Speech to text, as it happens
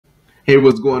Hey,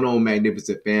 what's going on,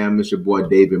 Magnificent Fam? It's your boy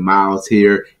David Miles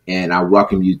here, and I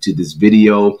welcome you to this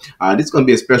video. This is going to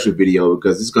be a special video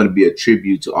because it's going to be a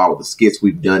tribute to all the skits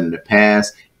we've done in the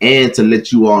past, and to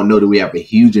let you all know that we have a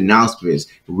huge announcement.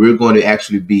 We're going to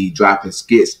actually be dropping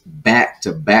skits back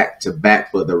to back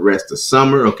for the rest of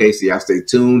summer. Okay, so y'all stay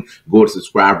tuned. Go to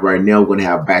subscribe right now. We're going to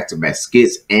have back-to-back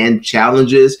skits and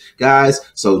challenges, guys.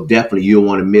 So definitely you don't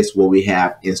want to miss what we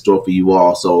have in store for you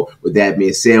all. So with that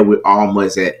being said, we're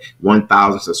almost at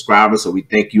 1,000 subscribers. So we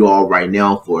thank you all right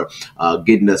now for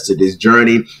getting us to this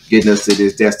journey, getting us to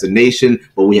this destination.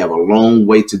 But we have a long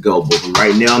way to go. But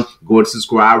right now, go to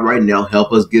subscribe right now.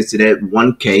 Help us get to that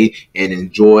 1K and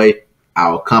enjoy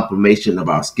our confirmation of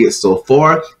our skits so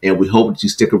far. And we hope that you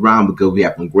stick around because we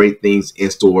have some great things in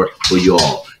store for you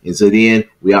all. Until then,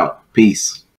 we out.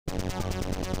 Peace.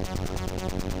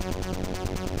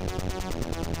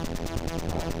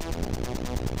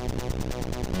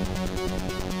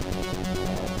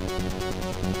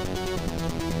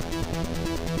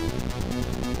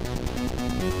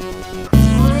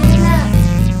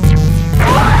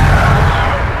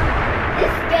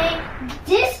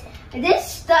 This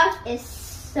stuff is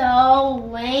so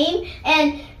lame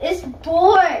and it's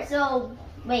bored. So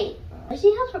wait, does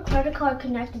she have her credit card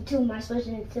connected to my Switch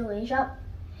in the Lane shop?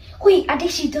 Wait, I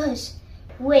think she does.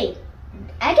 Wait,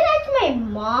 I can ask my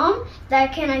mom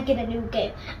that can I get a new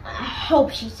game. I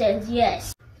hope she says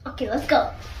yes. Okay, let's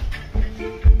go.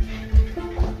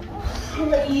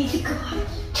 Let's go.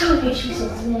 Tell me she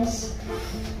says yes.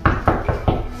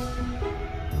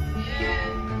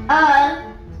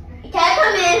 Can I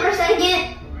come in for a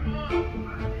second?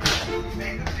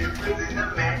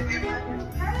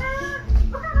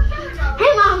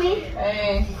 Hey, Mommy.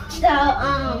 Hey. So, I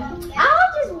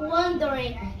was just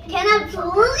wondering, can I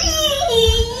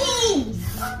please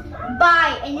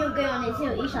buy a new game on the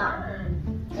TV shop?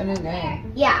 A new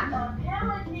game? Yeah.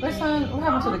 Listen, what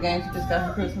happened to the games you just got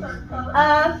for Christmas?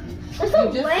 It's so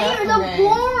lame, it's so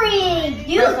boring.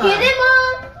 You get it,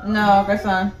 Mom? No,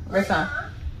 grandson.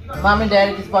 Mom and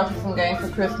Daddy just bought you some games for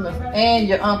Christmas, and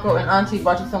your uncle and auntie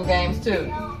bought you some games too.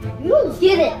 You don't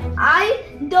get it.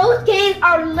 Those games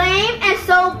are lame and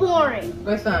so boring.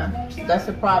 Grandson, that's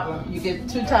the problem. You get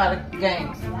too tired of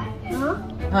games. Huh?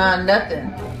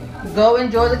 Nothing. Go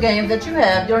enjoy the games that you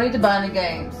have. You don't need to buy any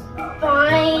games.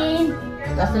 Fine.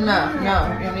 That's enough. No,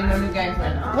 you don't need no new games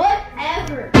right now.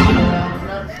 Whatever.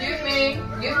 No. Excuse me.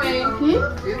 Excuse me.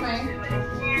 Excuse me.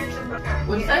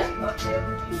 What'd you say?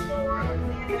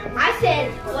 I said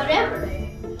whatever.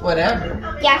 Whatever.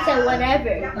 Yeah, I said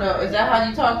whatever. No, is that how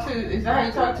you talk to? Is that how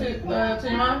you talk to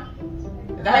your mom?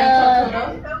 Is that how you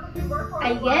talk to her?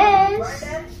 I guess.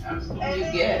 You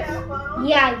guess.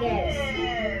 Yeah, I guess.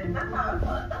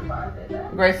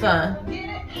 Great son.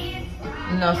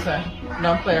 No, sir.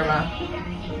 Don't play around.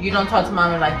 You don't talk to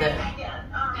mommy like that.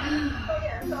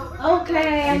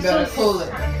 Okay, You better cool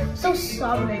it. So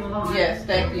sorry, Mom. Yes,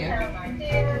 thank you.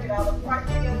 Hey girl, what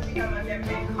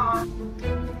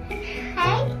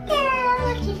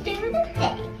you doing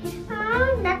today? Oh,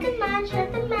 nothing much.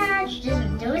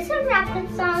 Just doing some rapping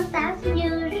songs as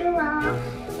usual.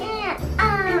 And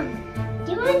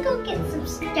do you want to go get some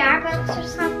Starbucks or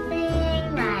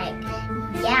something? Like,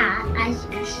 yeah, as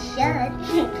you should.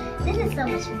 This is so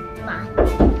much fun.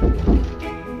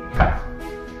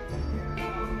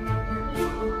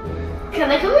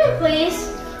 Can I come in, please?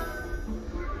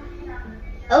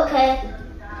 Okay.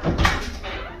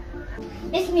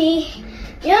 It's me.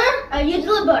 You're a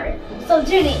usual butter. So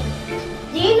Jenny,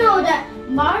 do you know that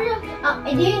Mom's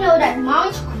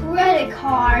credit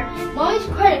card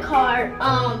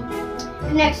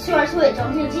connects to our Switch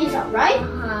on TV shop, right?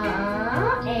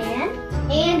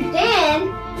 And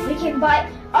then we can buy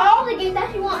all the games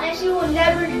that she wants, and she will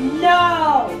never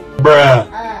know. Bruh.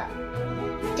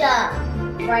 Duh.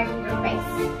 Right in her face.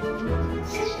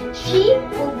 She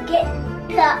will get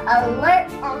the alert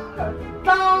on her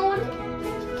phone.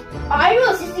 Are you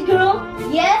a sissy girl?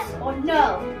 Yes or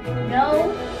no?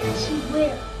 No, she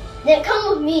will. Then come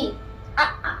with me.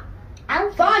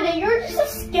 I'm fine. Then you're just a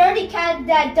scaredy cat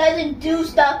that doesn't do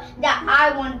stuff that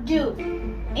I want to do.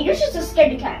 And you're just a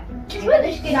scaredy cat. You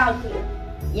better just get out of here.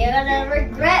 You're gonna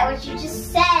regret what you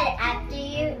just said after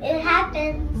it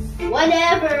happens.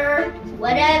 Whatever.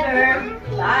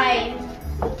 Bye.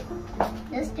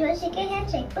 Let's do a shake and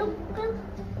handshake. Boom, boom.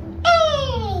 Hey!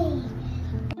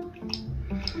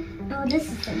 Oh,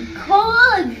 this is some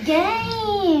cool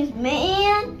games,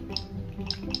 man.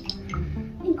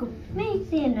 Let me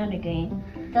see another game.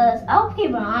 Cause I'll keep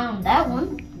an eye on that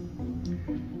one.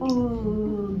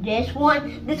 Ooh, this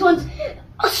one's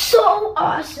so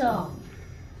awesome.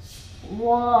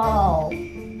 Whoa.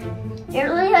 It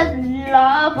really has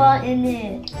lava in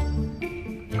it.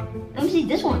 Let me see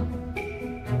this one.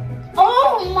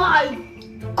 Oh my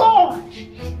gosh!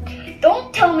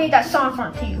 Don't tell me that Sonic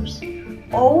Frontiers.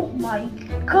 Oh my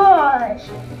gosh!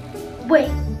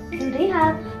 Wait, do they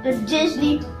have the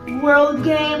Disney World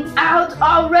game out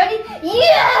already?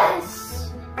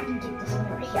 Yes! I can get this one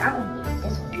right here. I'm gonna get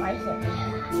this one right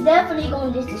here. Definitely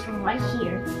gonna get this one right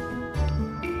here.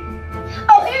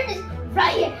 Oh, here it is,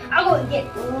 right here. I'm gonna get it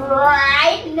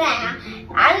right now.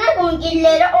 I'm not gonna get it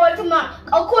later or tomorrow.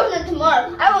 Of course not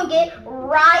tomorrow. I'm gonna get it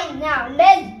right now.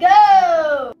 Let's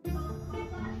go!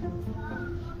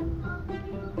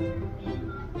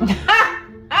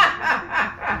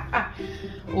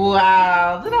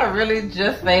 Wow, did I really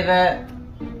just say that?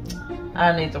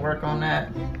 I need to work on that.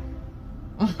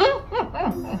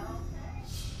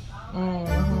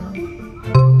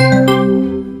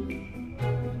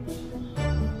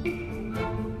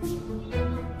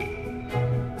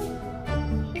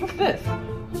 What's this?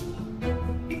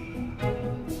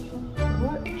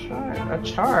 What charge? A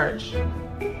charge?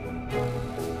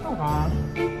 Hold on.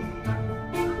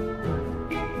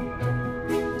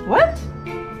 What?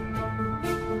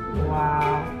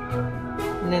 Wow.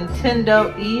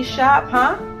 Nintendo eShop,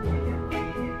 huh?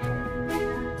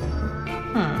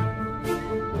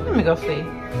 Let me go see.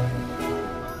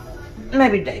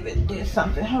 Maybe David did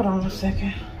something. Hold on a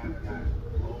second.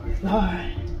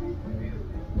 Lord.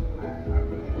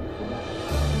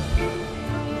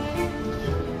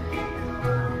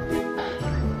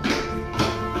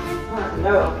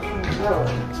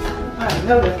 I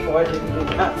know this boy didn't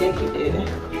do not think he did it.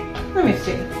 Let me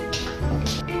see.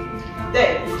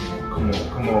 David.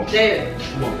 Come on. David.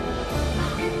 Come on.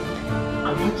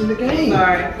 I'm watching the game.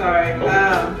 Sorry. Oh. I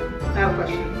have a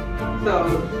question. So,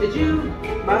 did you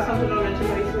buy something on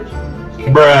Nintendo Switch?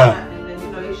 Bruh.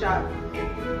 Nintendo eShop?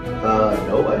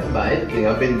 No, I didn't buy anything.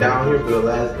 I've been down here for the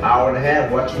last hour and a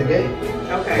half watching the game.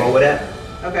 Okay. What would happen?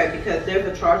 Okay, because there's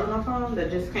a charge on my phone that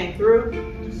just came through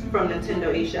from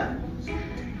Nintendo eShop.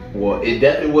 Well, it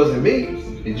definitely wasn't me.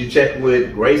 Did you check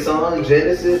with Grayson,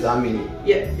 Genesis? I mean...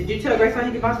 Yeah, did you tell Grayson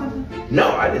he could buy something?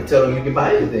 No, I didn't tell him he could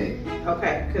buy anything.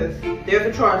 Okay, because there's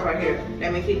a charge right here.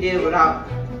 That means he did it without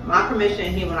my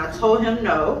permission. When I told him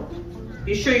no,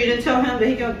 you sure you didn't tell him that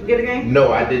he could get a game?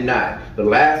 No, I did not. The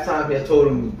last time I told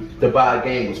him to buy a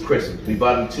game was Christmas. We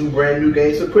bought him 2 brand new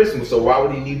games for Christmas, so why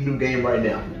would he need a new game right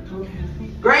now?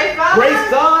 Grayson!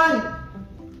 Grayson!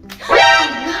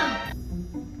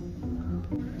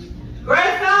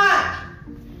 Grayson!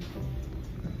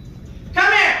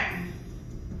 Come here!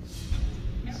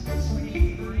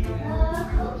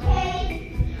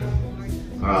 Okay.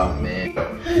 Oh, man.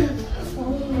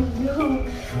 Oh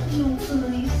no,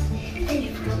 please.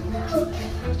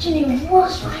 Jenny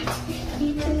was right.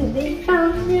 They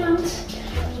found out.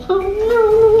 Oh no.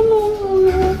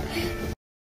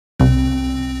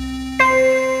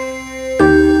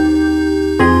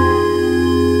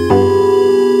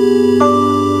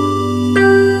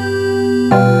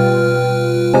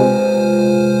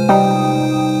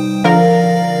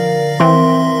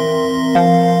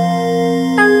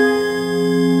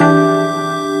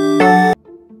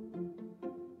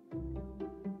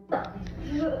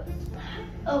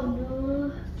 Oh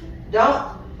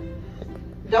no.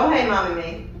 Don't hate mommy me.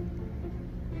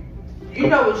 You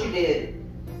know what you did.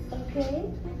 Okay.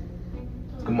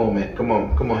 Come on, man. Come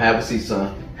on. Have a seat,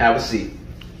 son. Have a seat.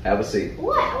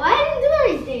 What? Why I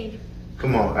didn't do anything?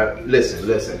 Come on.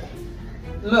 Listen.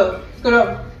 Look, scoot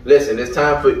up. Listen, it's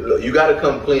time for... Look, you got to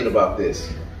come clean about this.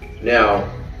 Now,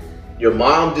 your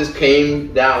mom just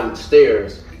came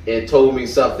downstairs and told me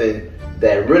something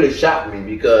that really shocked me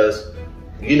because,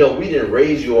 you know, we didn't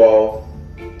raise you all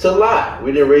to lie.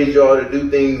 We didn't raise you all to do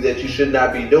things that you should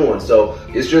not be doing. So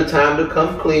it's your time to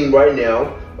come clean right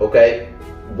now, okay?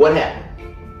 What happened?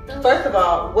 First of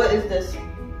all, what is this?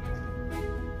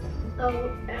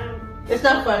 Oh, It's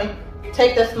not funny.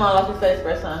 Take that smile off your face,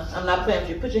 Grayson. I'm not playing with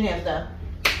you. Put your hands down.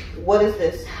 What is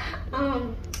this?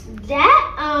 Oh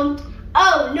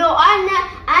no, I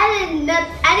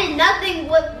did nothing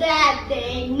with that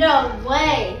thing. No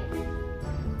way.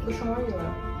 Which one are you on?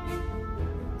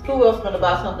 Who else gonna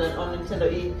buy something on Nintendo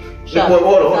eShop?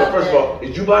 Hold on. First of all,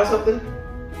 did you buy something?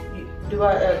 Did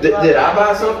I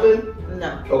buy something?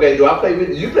 No. Okay, do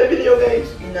you play video games?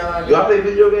 No, I Do I play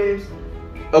video games?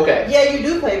 Okay. Yeah, you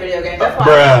do play video games. That's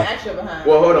why I'm actually behind.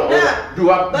 Well, hold on. Do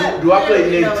I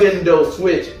play Nintendo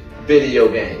Switch video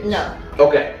games? No.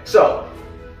 Okay, so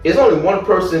there's only one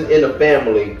person in the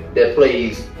family that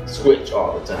plays Switch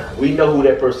all the time. We know who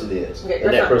that person is, Okay,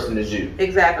 and that person is you.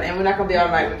 Exactly, and we're not gonna be all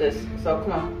night with this. So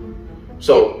come on.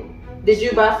 So Did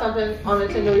you buy something on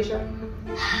Nintendo eShop?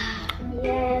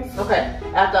 Yes. Okay.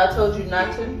 After I told you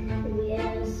not to?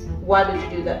 Yes. Why did you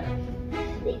do that?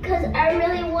 Because I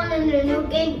really wanted a new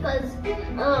game because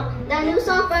that new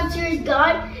song Frontier is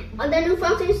gone. That new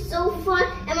Frontier is so fun,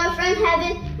 and my friends have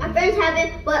it.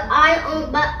 But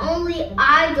only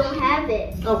I don't have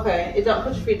it. Okay. Don't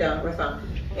put your feet down, right on.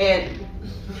 And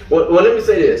well, let me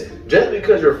say this. Just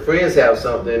because your friends have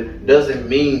something doesn't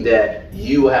mean that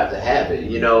you have to have it.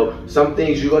 You know, some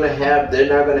things you're gonna have, they're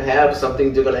not gonna have. Some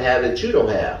things they're gonna have that you don't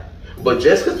have. But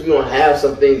just because we don't have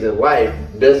some things in life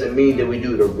doesn't mean that we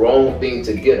do the wrong thing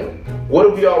to get them. What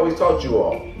have we always taught you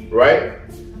all, right?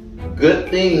 Good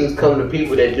things come to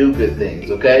people that do good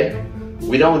things, okay?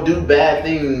 We don't do bad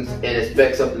things and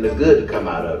expect something good to come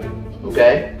out of it,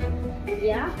 okay?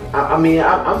 Yeah. I mean,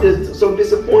 I'm just so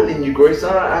disappointed in you, Grayson.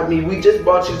 I mean, we just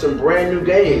bought you some brand new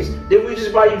games. Did we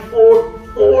just buy you four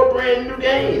brand new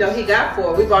games? no, he got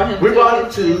 4. We bought him 2. We bought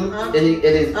him 2, and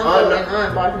his uncle and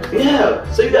aunt bought him 2.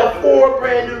 Yeah, so you got 4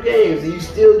 brand new games, and you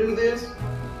still do this?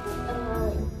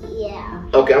 Yeah.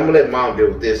 Okay, I'm gonna let mom deal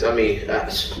with this. I mean, I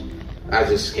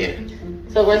just can't.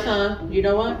 So, Grayson, you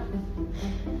know what?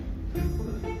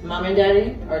 Mom and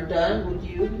Daddy are done with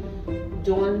you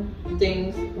doing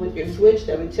things with your Switch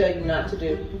that we tell you not to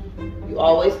do. You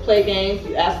always play games.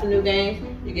 You ask for new games.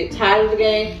 You get tired of the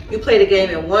game. You play the game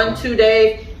in 1-2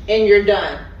 days, and you're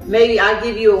done. Maybe I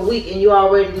give you a week, and you're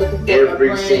already looking for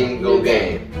every single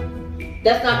game.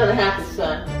 That's not gonna happen,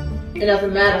 son. And as a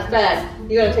matter of fact,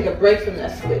 you're gonna take a break from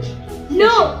that Switch.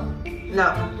 No.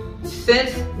 No.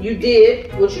 Since you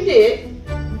did what you did,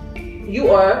 you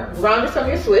are grounded from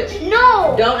your Switch.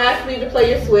 No. Don't ask me to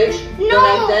play your Switch. No. Don't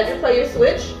ask Dad to play your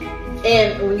Switch.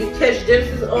 And when you catch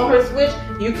Genesis on her Switch,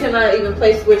 you cannot even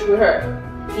play Switch with her.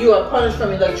 You are punished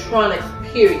from electronics,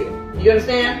 period. You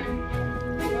understand?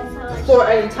 For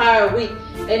an entire week.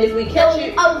 And if we catch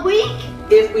you... A week?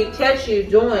 If we catch you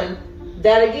doing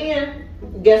that again,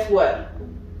 guess what?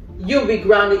 You'll be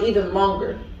grounded even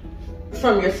longer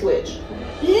from your Switch.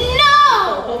 So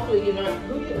No! hopefully you're not...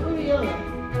 Who are you yelling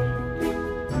at?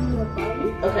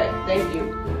 Okay, thank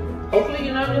you. Hopefully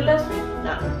you learned your lesson.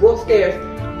 Now, go upstairs,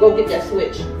 go get that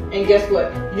Switch. And guess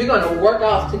what? You're going to work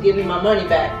off to give me my money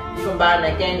back from buying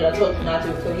that game that I told you not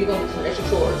to. So you're going to do some extra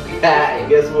chores. And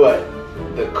guess what?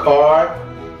 The car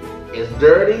is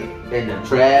dirty and the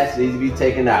trash needs to be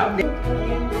taken out.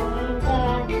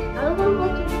 I'm gonna go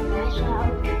to the trash out.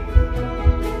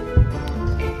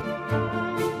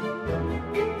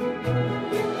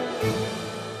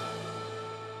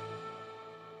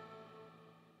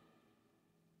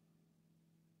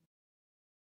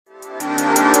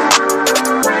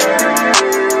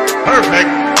 Perfect.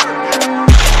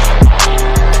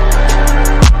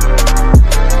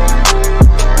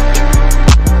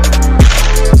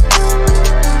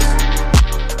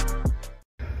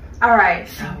 All right,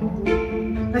 so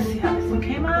let's see how this one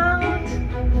came out.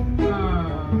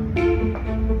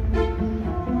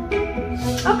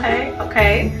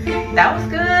 Okay, that was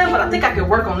good, but I think I could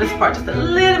work on this part just a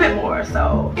little bit more.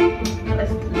 So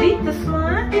let's delete this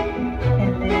one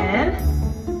and then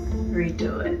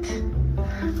redo it.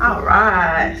 All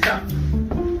right, so.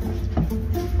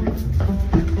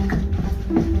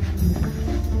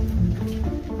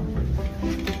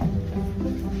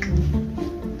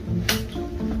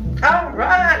 All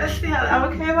right, let's see how that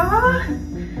one came out.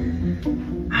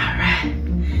 All right,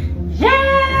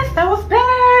 yes, that was better.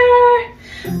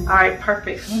 All right,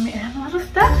 perfect. So let me add a little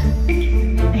stuff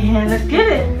and let's get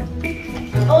it.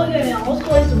 Oh yeah, I was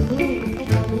going to move.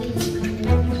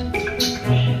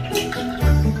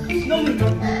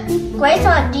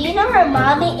 Grayson, do you know where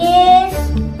mommy is?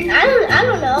 I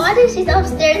don't know. I think she's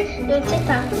upstairs doing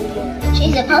TikTok.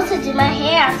 She's supposed to do my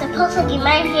hair. I'm supposed to get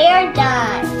my hair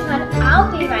done. But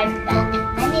I'll be right back.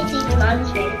 I need to see if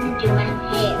mommy's ready to do my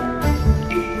hair.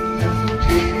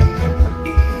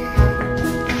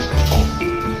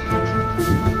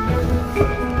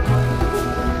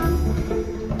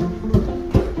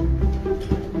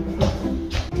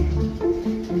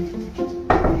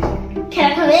 Can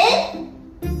I come in?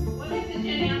 What is it,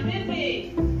 Jenny? I'm busy.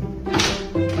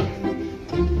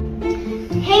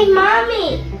 Hey, mommy.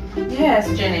 Yes,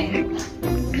 Jenny.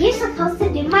 You're supposed to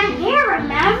do my hair,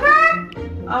 remember?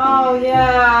 Oh,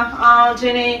 yeah. Oh,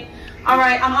 Jenny. All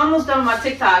right, I'm almost done with my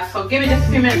TikTok, so give me just a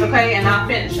few minutes, okay? And I'll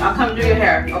finish. I'll come do your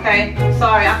hair, okay?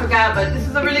 Sorry, I forgot, but this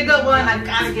is a really good one. I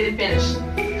gotta get it finished.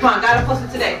 Come on, gotta post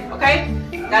it today, okay?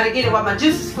 Gotta get it while my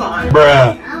juice is flowing.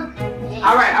 Bruh. Okay.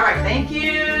 All right, thank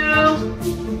you.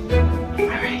 All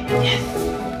right, yes.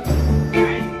 All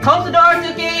right, close the door,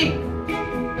 Dookie.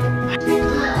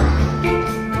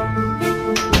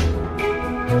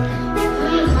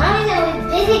 Mommy, I was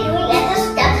busy doing other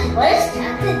stuff. Well, it's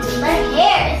time to do my hair.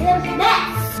 this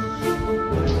mess.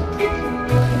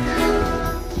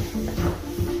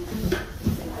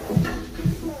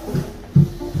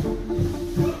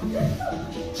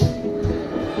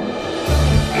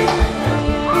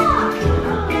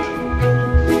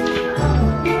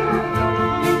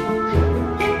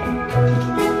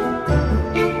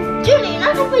 Julie, you're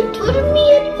not gonna play Twitter with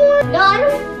me anymore? No, I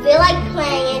don't feel like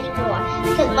playing anymore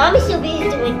because Mommy's too busy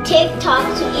doing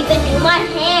TikTok to even do my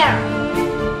hair.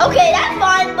 Okay, that's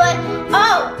fine, but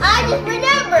oh, I just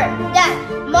remembered that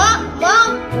Mom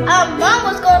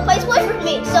was gonna play Switch with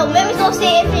me, so Mommy's gonna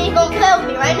see if she's gonna play with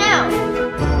me right now.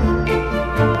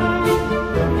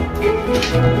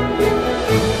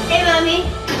 Hey, Mommy.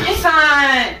 Hey,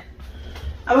 son.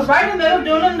 I was right in the middle of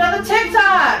doing another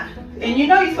TikTok. And you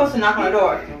know you're supposed to knock on the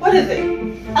door. What is it?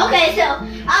 Okay, so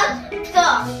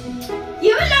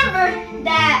you remember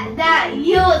that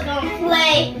you was gonna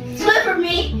play Switch with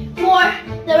me for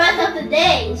the rest of the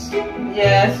days.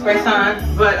 Yes,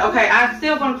 Grayson. But okay, I'm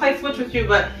still gonna play Switch with you,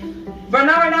 but not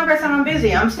right now, Grayson. I'm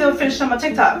busy. I'm still finishing my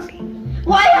TikToks.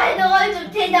 Why I don't want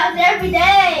to do TikToks every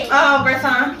day? Oh,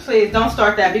 Grayson, please don't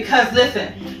start that because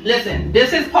listen.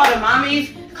 This is part of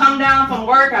Mommy's come down from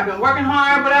work. I've been working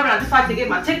hard, whatever. And I just like to get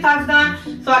my TikToks done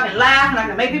so I can laugh and I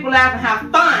can make people laugh and have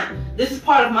fun. This is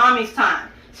part of Mommy's time.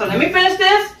 So let me finish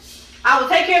this. I will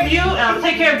take care of you and I will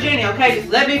take care of Jenny, okay? Just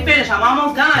let me finish. I'm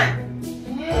almost done.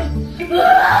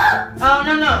 Oh,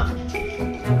 no.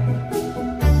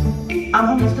 I'm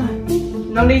almost done.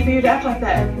 No need for you to act like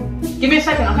that. Give me a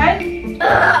second, okay?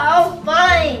 Oh,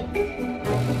 fine.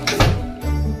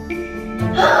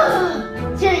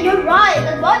 Jenny, you're right.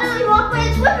 Then why doesn't you want to play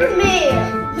Switch with me?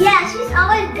 Yeah, she's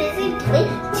always busy doing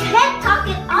TikTok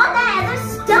and all that other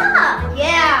stuff.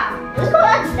 Yeah, let's go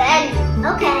back to Daddy.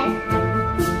 Okay.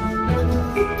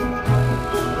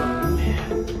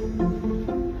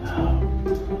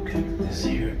 Okay, this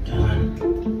here done.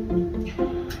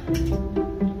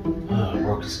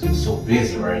 Work is getting so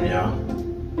busy right now.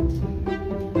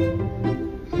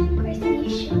 Grayson, you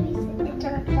sure he's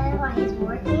interrupt Daddy while he's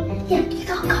working? Yeah,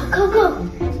 go.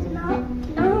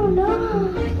 No.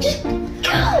 Just go.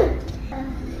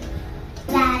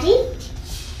 Daddy?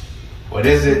 What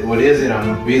is it?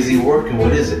 I'm busy working.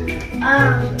 What is it?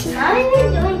 I've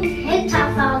been doing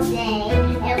TikToks all day,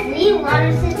 and we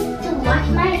wanted to wash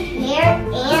my hair,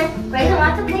 and Grayson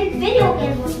wants to play video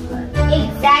games with her.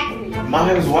 Exactly. Mom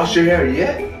hasn't washed your hair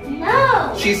yet?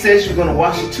 No. She said she was gonna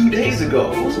wash it 2 days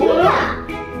ago. What's going on?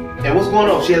 And what's going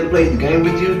on? She hasn't played the game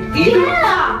with you either?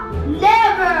 Yeah.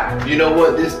 Never. You know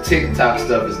what? This TikTok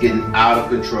stuff is getting out of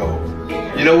control.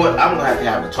 You know what? I'm gonna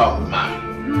have a talk with Mommy.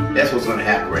 That's what's gonna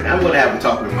happen right now. I'm gonna have a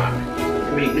talk with Mommy.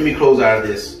 Let me close out of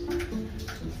this.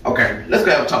 Okay, let's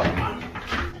go have a talk with Mommy.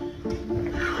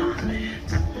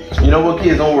 You know what,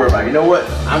 kids? Don't worry about it. You know what?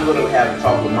 I'm gonna have a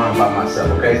talk with Mom by myself.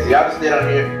 Okay? So y'all just stay down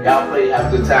here. Y'all play,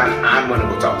 have a good time. I'm gonna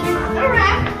go talk to Mom. All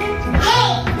right.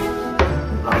 Hey.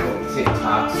 I'm going to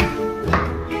TikToks.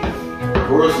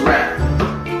 First rap.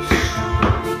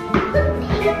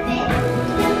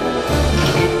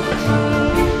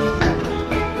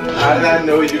 How did I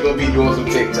know you're gonna be doing some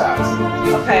TikToks?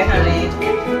 Okay, honey.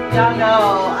 Y'all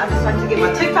know I just like to get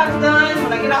my TikToks done.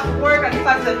 When I get off of work, I just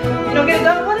like to, get it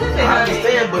done. What is it, honey? I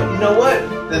understand, but you know what?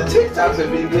 The TikToks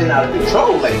have been getting out of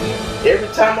control lately. Every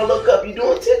time I look up, you're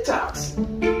doing TikToks.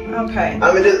 Okay.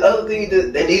 I mean, there's other things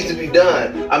that needs to be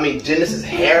done. I mean, Genesis'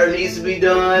 hair needs to be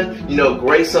done.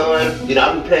 Grayson, I've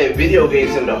been playing video games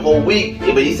with him the whole week,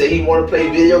 but he said he wanted to play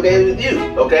video games with you,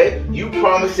 okay? You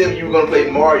promised him you were going to play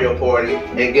Mario Party,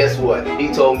 and guess what?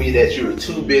 He told me that you were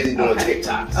too busy doing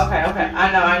TikToks. Okay.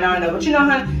 I know. But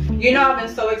honey, I've been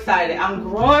so excited. I'm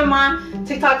growing my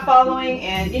TikTok following,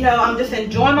 and I'm just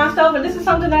enjoying myself, and this is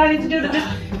something that I need to do to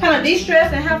just kind of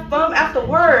de-stress and have fun after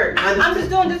work. I'm just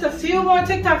doing just a few more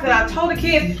TikToks that I told the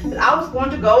kids that I was going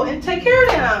to go and take care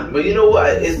of them. But you know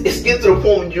what? It's getting to the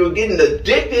point where you're getting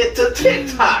addicted to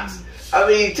TikToks. I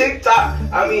mean, TikTok,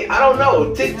 I don't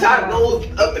know. TikTok goes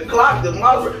up the clock, the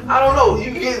mother. I don't know.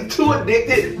 You're getting too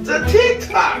addicted to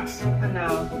TikToks. I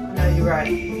know, you're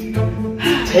right.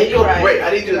 Take a break.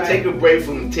 I need you to take a break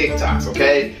from TikToks,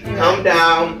 okay? Come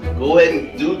down, go ahead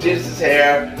and do Genesis'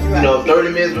 hair. 30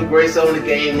 minutes with Grace on the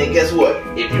game. And then guess what?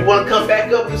 If you want to come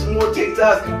back up with some more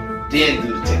TikToks, then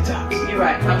do the TikToks. You're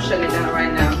right. I'm shutting it down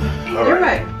right now. All You're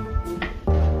right.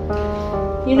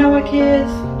 You know what, kids?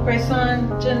 Grayson,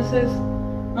 Genesis,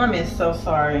 Mommy is so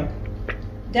sorry.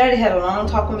 Daddy had a long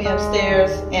talk with me upstairs,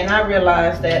 and I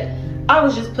realized that I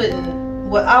was just putting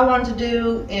what I wanted to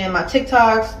do in my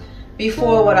TikToks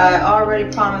before what I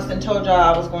already promised and told y'all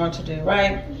I was going to do,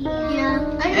 right? Yeah,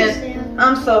 I understand.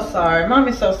 I'm so sorry.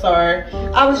 Mommy's so sorry.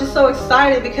 I was just so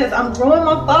excited because I'm growing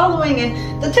my following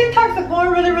and the TikToks are going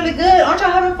really, really good. Aren't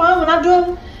y'all having fun when I'm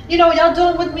doing, you know, y'all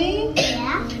doing with me?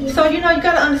 Yeah. So, you know, you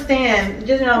gotta understand,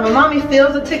 just, you know, when mommy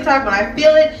feels the TikTok, when I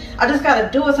feel it, I just gotta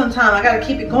do it sometime. I gotta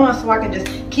keep it going so I can just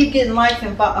keep getting likes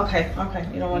and follow. Okay,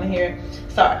 you don't wanna hear it.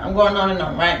 Sorry, I'm going on and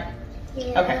on, right?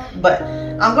 Yeah. Okay, but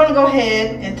I'm gonna go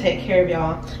ahead and take care of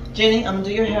y'all. Jenny, I'm gonna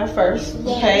do your hair first,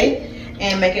 okay?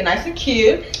 And make it nice and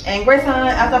cute. And Grayson,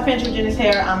 after I finish with Jenny's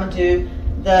hair, I'm gonna do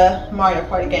the Mario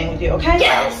Party game with you, okay?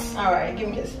 Yes! Alright, give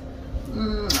me a kiss.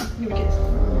 Give me a kiss.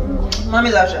 Mommy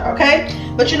loves you, okay?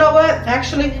 But you know what?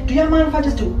 Actually, do y'all mind if I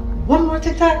just do one more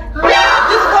TikTok? Just one more,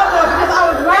 because I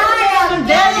was right there when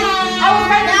Daddy,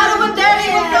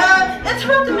 was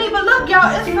interrupting me. But look,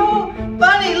 y'all, it's so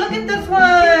funny. Look at this one.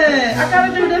 I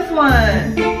gotta do this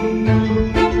one.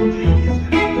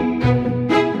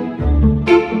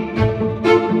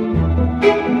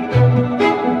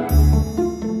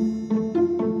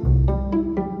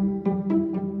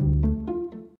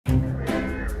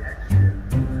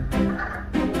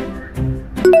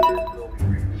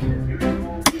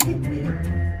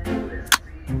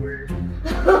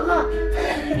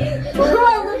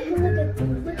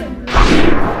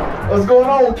 What's going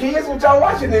on, kids? What y'all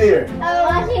watching in here?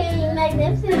 I'm watching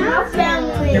Magnificent Our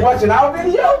Family. You watching our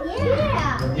video?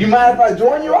 Yeah. You mind if I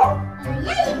join you all?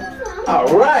 Yeah, you can come.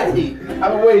 Alrighty.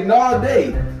 I've been waiting all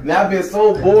day. Now I've been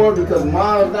so bored because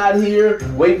mom's not here,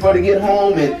 waiting for her to get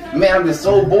home, and man, I'm just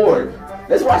so bored.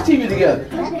 Let's watch TV together.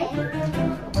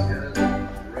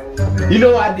 You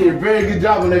know I did a very good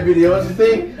job on that video, don't you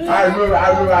think? Yeah. I remember.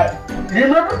 You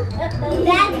remember?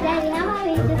 Daddy, how about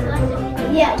we just watch the video?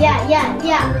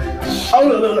 Yeah. Oh,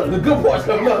 look, the good boys.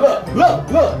 Look,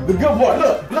 the good boy.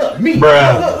 Look, me.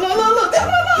 Bruh. Look.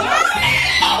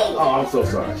 Oh, I'm so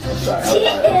sorry. I'm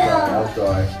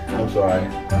sorry.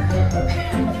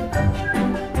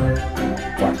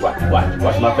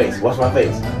 Watch my face. Watch my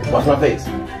face.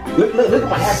 Look at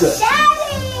my haircut.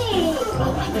 Daddy!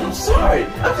 Oh, I'm sorry.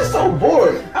 I'm just so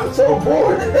bored.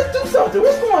 Let's do something.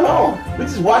 What's going on? We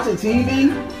just watching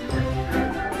TV?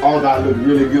 Oh, that looks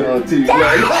really good on TV. I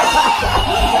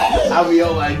mean,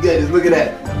 oh my goodness, look at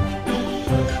that.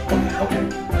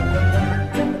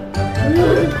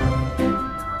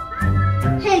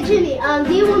 Hey, Jenny,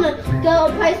 do you want to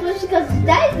go play Switch? Because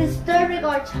that is disturbing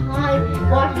our time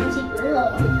watching TV.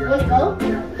 You want to go?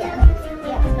 Yeah,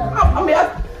 let's go. I mean, I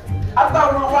thought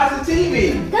we were watching TV.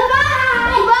 Goodbye!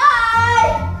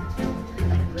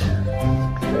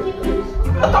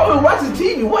 I thought we were watching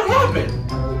TV. What happened?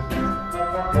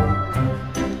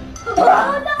 Oh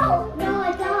no, I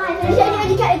died.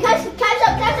 Catch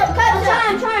up.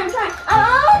 I'm trying. Oh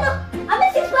no, I'm in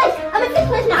 6th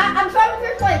place now. I'm trying to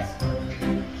 1st place.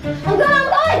 I'm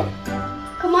going.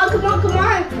 Come on.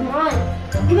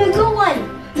 Give me a good one.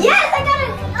 Yes, I got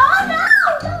it. Oh no.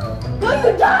 No,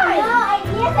 you died.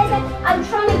 No, yes, I got. I'm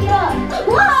trying to get up.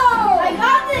 Whoa, I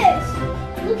got this.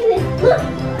 Look at this. Look,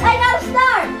 I got a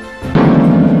star.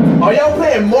 Are y'all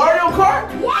playing Mario Kart?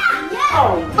 Yeah.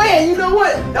 Oh man, you know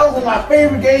what? That was one of my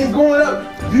favorite games growing up.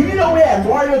 Do you know we had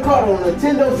Mario Kart on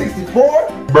Nintendo 64?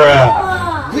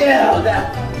 Bruh. Yeah,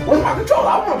 where's my controller? I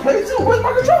want to play too. Where's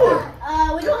my controller?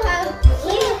 We don't have.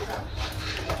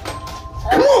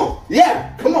 Come on.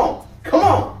 Yeah, come on.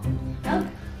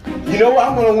 You know what?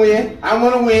 I'm gonna win.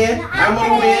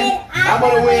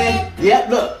 Yep,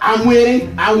 look, I'm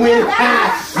winning.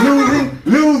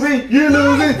 Losing. You're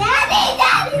losing.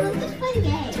 Daddy, let's just play the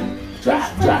game. Drop.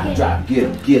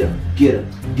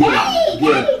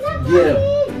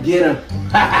 Get him.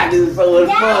 This is so much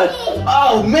fun.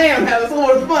 Oh man, I'm having so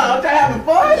much fun. Aren't y'all having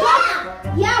fun?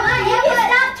 Yeah,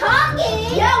 stop talking.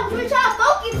 Yeah, we're trying to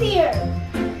focus here.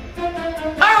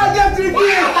 I got you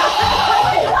again.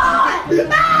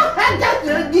 I got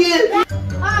you again.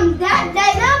 That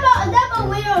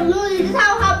we are losing. Just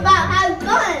how about having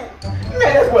fun? Man,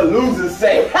 that's what losers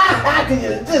say. Cause you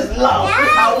just lost.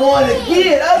 I won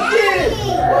again.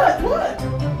 What?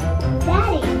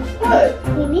 Daddy. What?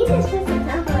 We need to spend some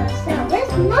time for ourselves.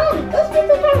 Where's Mom? Go spend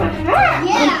some time with her.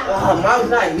 Yeah. Mom's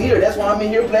not here. That's why I'm in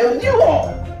here playing with you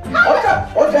all. Aren't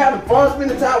y'all having fun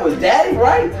spending time with Daddy,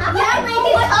 right? I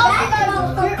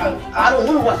don't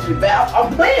want to watch you, Val.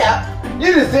 I'm playing.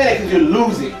 You just said that because you're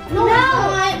losing. No.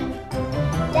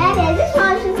 Daddy, I just want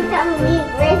to spend some time with me and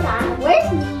Grace. Where's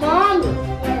Mommy?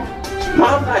 Yeah.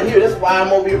 Mom's not here. That's why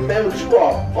I'm over here playing with you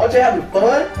all. Aren't you having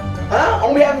fun? Huh?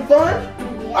 Are we having fun?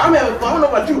 Yeah. I'm having fun. I don't know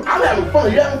about you. I'm having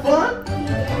fun. You having fun?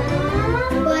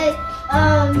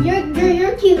 Yeah, but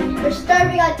you're cute. You're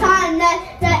starving on time. That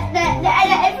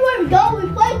everywhere we go, we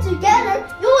play together.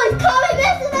 You always come and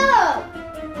mess it up.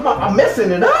 I'm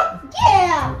messing it up? Yeah.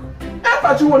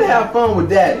 thought you wanted to have fun with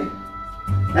Daddy.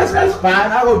 That's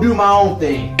fine. I'll go do my own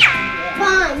thing.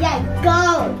 Fine, yeah,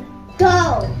 go.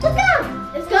 Go. Let's go.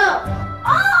 Let's go.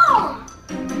 Oh!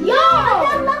 Yo! I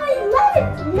love it.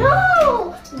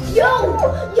 No! Yo!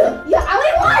 We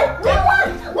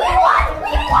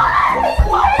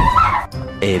won!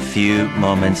 A few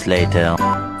moments later.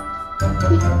 Man!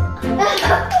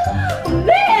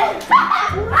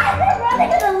 Why are they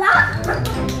running in the locker?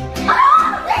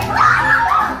 Oh, they're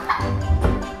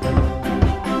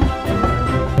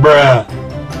Bruh.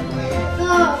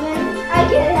 Oh man, I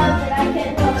can't help it.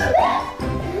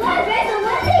 What are they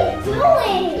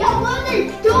doing? Yo, what are they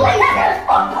doing?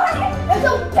 They're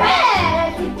so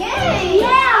bad at the game.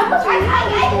 Yeah, I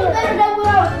do better than when I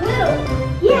was little.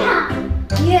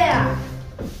 Yeah.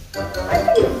 I'm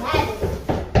pretty mad.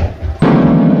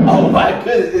 Oh my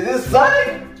goodness, is this Sonic?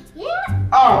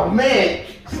 Yeah. Oh man.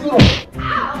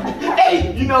 Ow.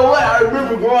 Hey, you know what? I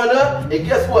remember growing up, and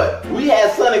guess what? We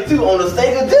had Sonic 2 on the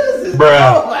Sega Genesis.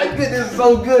 Bruh. Oh my goodness, this is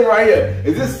so good right here.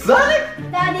 Is this Sonic?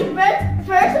 Daddy,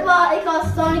 first of all, it's called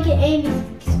Sonic and Amy's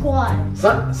Squad.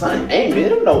 Sonic Amy?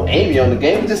 There's no Amy on the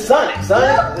game. It's just Sonic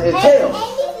and Tails.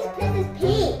 Amy's is Princess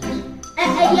Peach.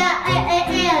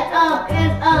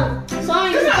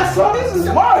 Sonic. This is not Sonic. This is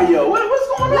Mario. What's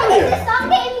going on here? It's a song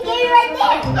game right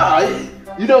there. No,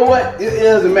 you know what? It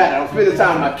doesn't matter. I'm spending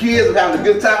time with my kids. I'm having a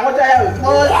good time. Aren't y'all having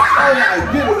fun? Yeah. Oh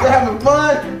my goodness, you're having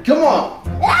fun? Come on.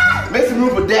 Make some room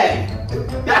for Daddy.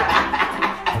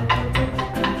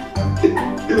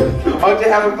 Aren't you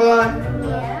having fun?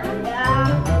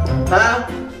 Yeah. Huh?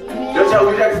 Don't y'all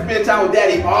wish I could spend time with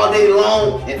Daddy all day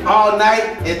long and all night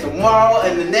and tomorrow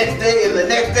and the next day and the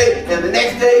next day and the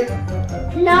next day?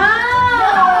 No,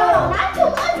 not too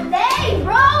much day,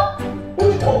 bro.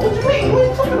 What you mean? What are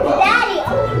you talking about? Daddy,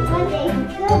 only one day.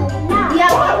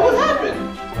 Yeah. What happened?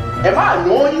 Am I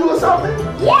annoying you or something?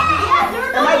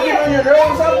 Yeah. Am I getting on your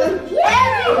nerves or something?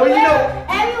 Yeah. Well, you know.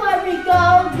 Everywhere we go,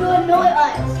 you annoy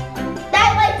us. That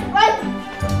like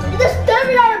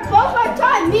disturbing both our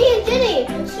time. Me and Jenny,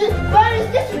 brother and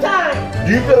sister time. Do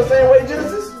you feel the same way,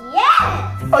 Genesis?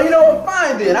 Yes. Oh, you know what?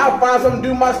 Fine then. I'll find something to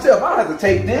do myself. I don't have to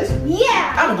take this.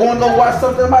 Yeah. I'm going to go watch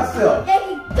something myself. There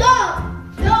you go.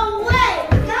 Go away.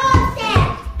 Go there.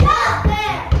 Go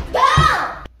there. Go.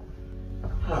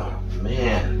 Oh,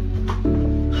 man.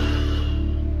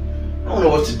 I don't know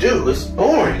what to do. It's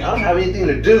boring. I don't have anything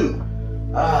to do.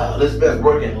 Elizabeth's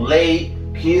working late.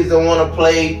 Kids don't want to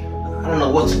play. I don't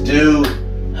know what to do.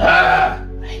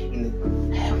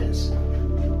 Heavens.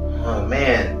 Oh,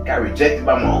 man. Got rejected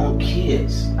by my own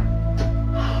kids.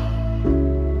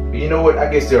 You know what? I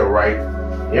guess they're right.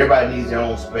 Everybody needs their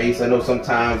own space. I know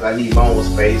sometimes I need my own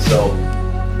space. So,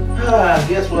 I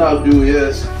guess what I'll do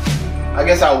is, I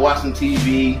guess I'll watch some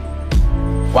TV.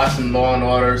 Watch some Law and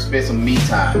Order, spend some me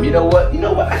time. You know what?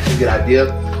 That's a good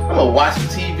idea. I'm gonna watch some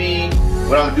TV.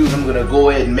 What I'm gonna do is I'm gonna go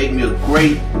ahead and make me a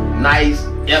great, nice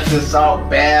Epsom salt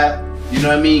bath. You know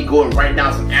what I mean? Go and write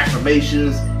down some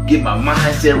affirmations, get my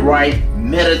mindset right,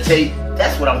 meditate.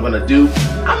 That's what I'm gonna do.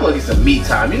 I'm gonna get some me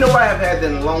time. You know what? I haven't had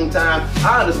that in a long time.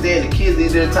 I understand the kids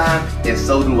need their time, and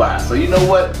so do I. So you know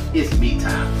what? It's me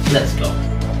time. Let's go.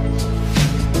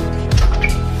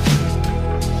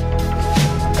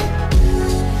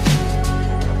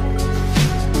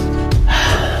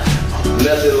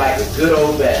 Nothing like a good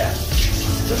old bath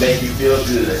to make you feel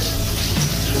good.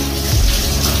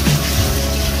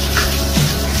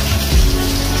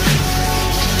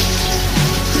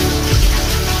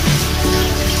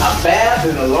 A bath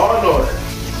in a Law and Order.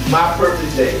 My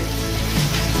perfect day.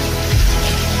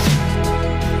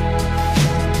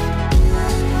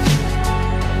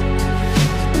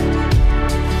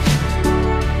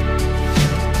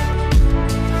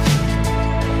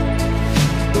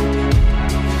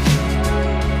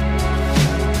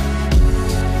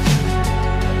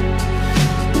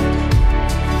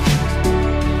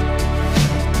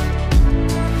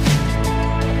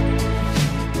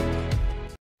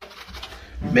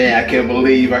 Man, I can't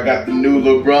believe I got the new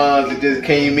LeBrons that just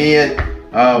came in.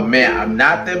 Oh man, I'm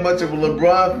not that much of a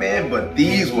LeBron fan, but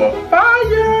these were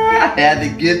fire. I had to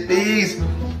get these.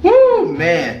 Woo,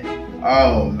 man.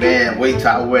 Oh man, wait till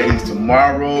I wear these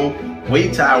tomorrow.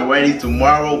 Wait till I wear these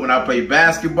tomorrow when I play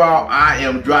basketball. I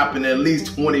am dropping at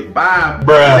least 25. Bruh.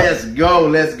 Let's go,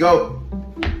 let's go.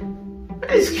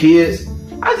 These kids,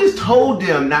 I just told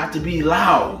them not to be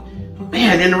loud.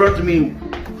 Man, they interrupted me.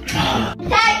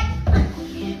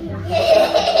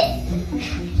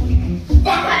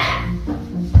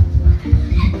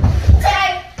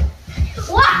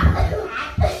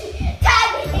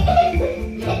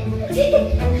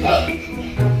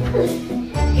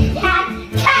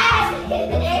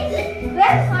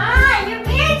 That's fine. You're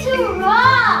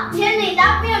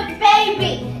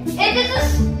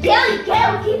It's a scary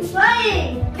game. Keep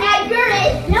playing. Tag your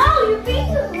it. No, you're being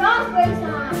too wrong first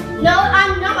time. No,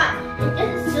 I'm not.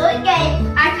 It's a silly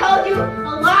game. I told you a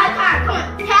lot of times. Come on,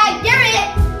 tag your it.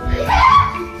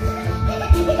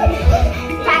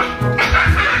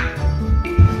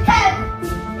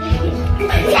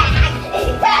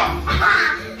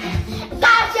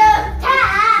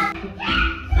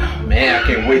 Man, I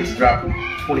can't wait to drop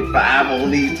 25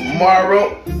 on these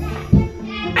tomorrow.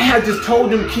 I just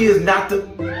told them kids not to.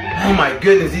 Oh my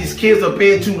goodness, these kids are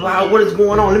being too loud. What is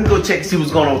going on? Let me go check and see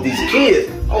what's going on with these kids.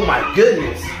 Oh my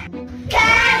goodness.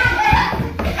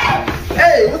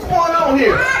 Hey, what's going on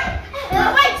here?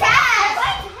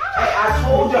 I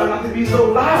told y'all not to be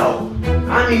so loud.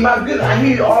 I mean, my goodness, I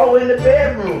hear you all the way in the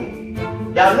bedroom.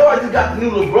 Y'all know I just got the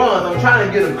new LeBrons. I'm trying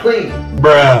to get them clean.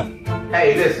 Bruh.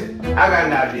 Hey, listen, I got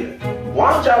an idea.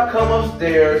 Why don't y'all come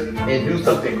upstairs and do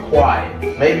something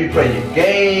quiet? Maybe play your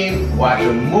game, watch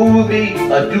a movie,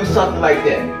 or do something like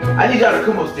that. I need y'all to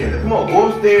come upstairs. Come on, go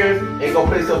upstairs and go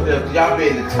play something else. Y'all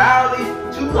being entirely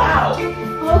too loud.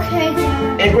 Okay,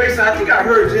 Dad. And Grace, I think I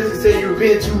heard Jesse say you were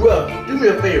being too rough. Do me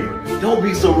a favor. Don't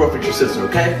be so rough with your sister,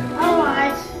 okay?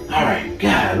 Alright. Alright,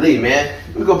 golly, man.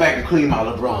 Let me go back and clean my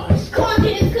LeBrons. Come on,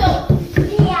 kids, go.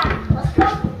 Yeah, let's go.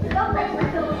 Let's go play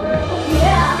like a world.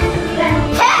 Yeah.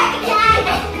 Tag, tag.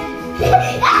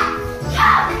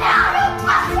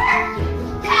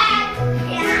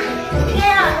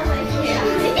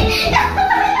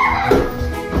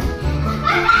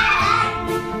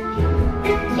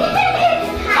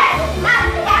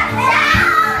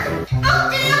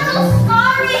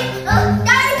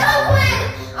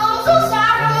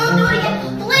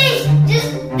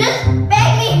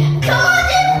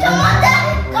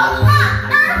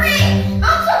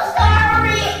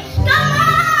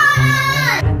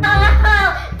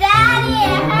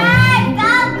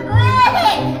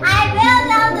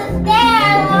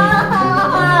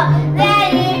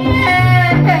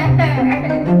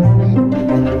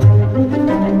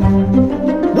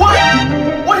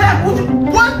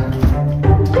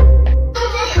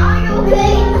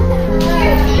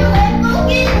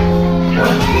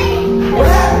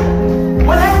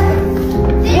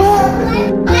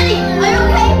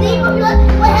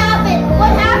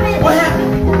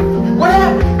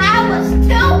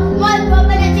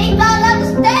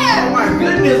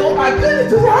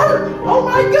 Oh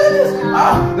my goodness!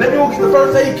 Let me go get the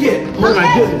first aid kit. Oh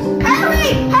my goodness!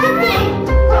 Hurry! Hurry!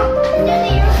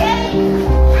 Daddy, you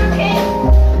okay?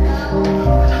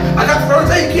 I got the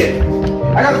first aid kit.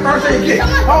 I got the first aid kit.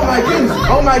 Oh my goodness!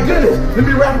 Oh my goodness! Let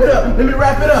me wrap it up. Let me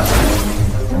wrap it up.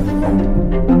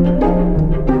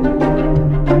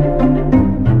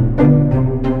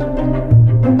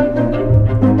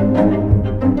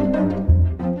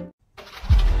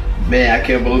 Man, I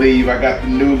can't believe I got the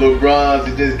new LeBrons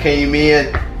that just came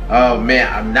in. Oh man,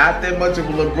 I'm not that much of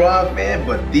a LeBron fan,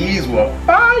 but these were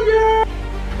fire.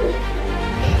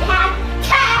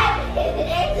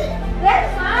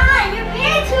 That's fine. You're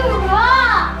being too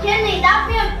raw. Jenny, stop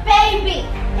being a baby.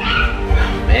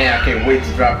 Man, I can't wait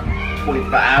to drop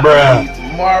 25 Bruh. on these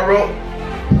tomorrow.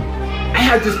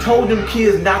 I just told them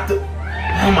kids not to.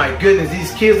 Oh my goodness,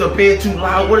 these kids are being too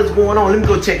loud. What is going on? Let me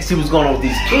go check and see what's going on with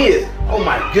these kids. Oh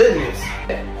my goodness.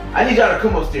 I need y'all to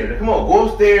come upstairs. Come on, go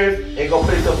upstairs and go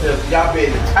play something else. Y'all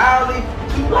being entirely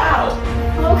too loud.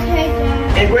 Okay,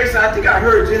 Dad. And Grace, I think I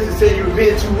heard Jesse say you were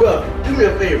being too rough. Do me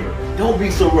a favor. Don't be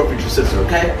so rough with your sister,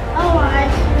 okay? Alright.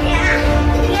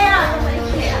 Yeah. Yeah.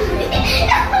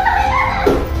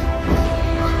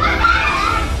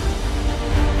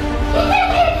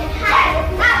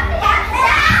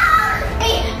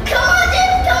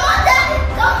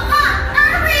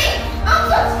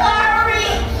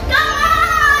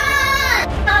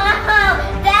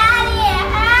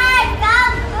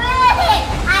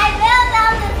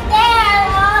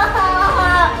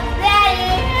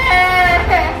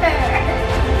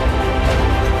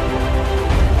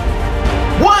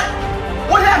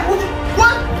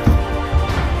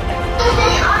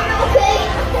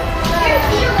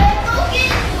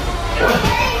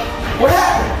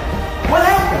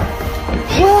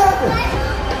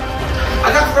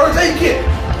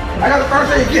 I got the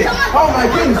first aid kit. Oh my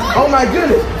goodness. Oh my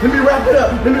goodness. Let me wrap it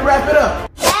up. Let me wrap it up.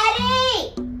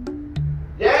 Daddy!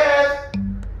 Yes.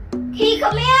 Can you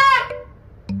come here?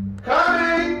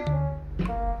 Coming.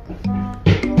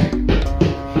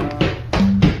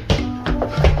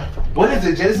 What is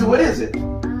it, Genesis? What is it?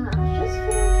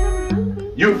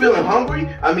 You're feeling hungry?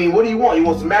 I mean, what do you want? You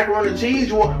want some macaroni and cheese?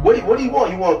 You want what do you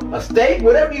want? You want a steak?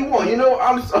 Whatever you want. You know,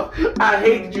 I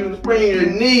hate that you sprained your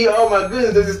knee. Oh my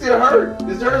goodness, does it still hurt?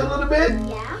 Does it hurt a little bit?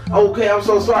 Yeah. Okay, I'm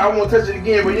so sorry. I won't touch it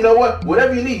again. But you know what?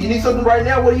 Whatever you need. You need something right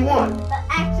now? What do you want?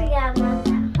 Actually, I'm not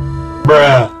that.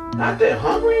 Bruh. Not that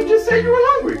hungry? You just said you were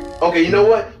hungry. Okay, you know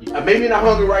what? Maybe you're not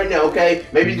hungry right now, okay?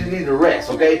 Maybe you just need to rest,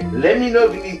 okay? Let me know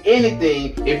if you need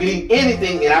anything. If you need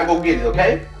anything, and I'll go get it,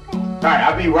 okay? All right,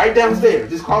 I'll be right downstairs.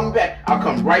 Just call me back. I'll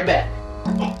come right back.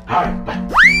 Okay. All right, bye.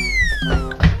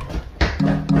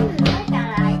 I got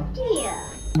an idea.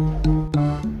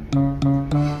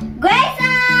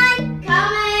 Grayson!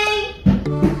 Coming!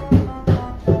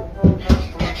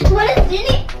 What is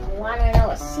it? Wanna know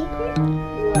a secret?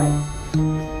 What?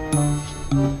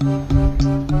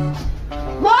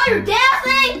 While you're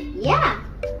dancing? Yeah.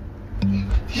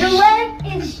 Your leg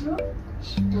is...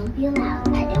 Shh, don't be loud.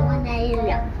 I don't want that to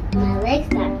know. My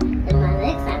leg's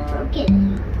not broken.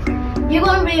 You're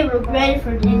gonna be regretted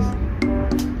for this.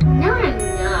 No, I'm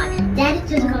not. Daddy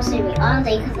just gonna say me all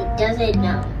day because he doesn't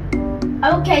know.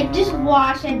 Okay, just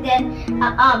watch and then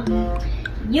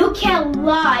you can't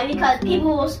lie because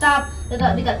people will stop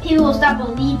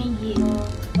believing you.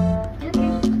 Okay.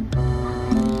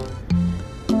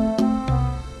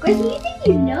 Grayson, you think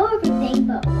you know everything,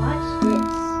 but watch this.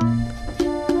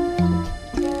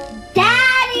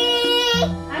 Daddy!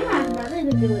 I don't have nothing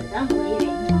to do with them leaving.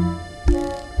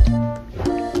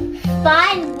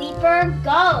 Fine, Leaper,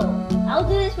 go. I'll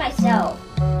do this myself.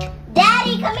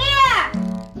 Daddy, come here!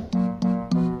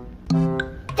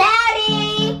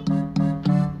 Daddy!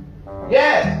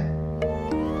 Yes.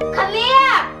 Come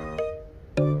here!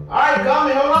 All right,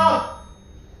 coming. Hold on.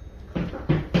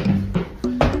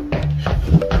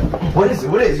 What is it?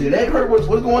 What is it? Your leg hurt? What's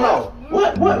going on?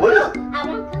 What is it? I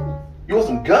want gummies. You want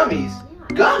some gummies?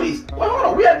 Gummies? Well, hold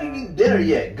on. We haven't even eaten dinner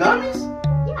yet. Gummies?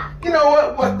 Yeah. You know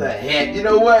what? What the heck? You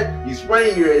know what? You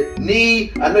sprained your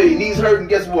knee. I know your knee's hurting.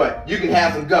 Guess what? You can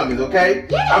have some gummies, okay?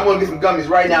 Yeah. I'm gonna get some gummies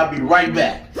right now. I'll be right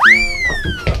back.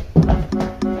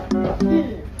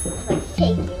 Like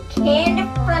taking candy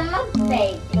from a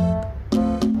baby.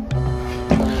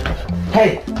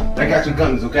 Hey, I got some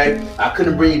gummies, okay? I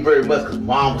couldn't bring you very much because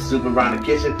Mom was snooping around the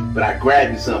kitchen, but I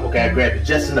grabbed you some, okay? I grabbed you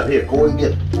just enough. Here, go and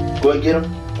get them. Go and get them,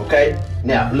 okay?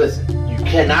 Now, listen. You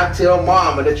cannot tell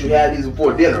Mama that you had these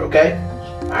before dinner, okay?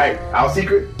 All right, our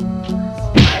secret? All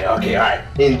right, okay, all right.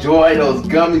 Enjoy those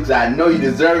gummies. I know you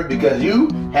deserve it because you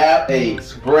have a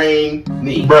sprained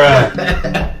knee. Bruh.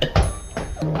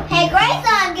 Hey,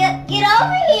 Grayson, get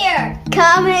over here.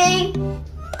 Coming.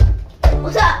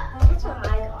 What's up? That's what I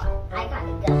got. I got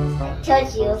the gummies. I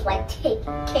told you it was like taking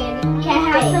candy. Can I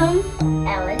have some?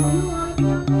 Alice, you want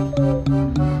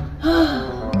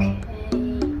Okay.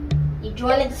 You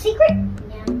joining the secret?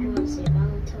 Yeah, I'm doing the secret. I'm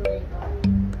gonna tell anybody.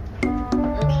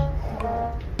 Okay.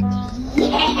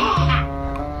 Yeah.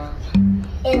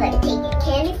 It's like taking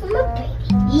candy from a baby.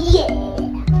 Yeah.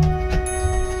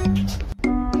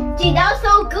 Gee, that was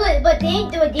so good, but do you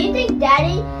think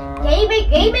Daddy, can you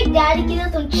make Daddy give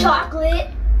us some chocolate?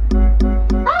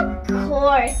 Of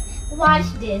course. Watch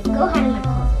this. Go hide in my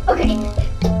closet. Okay.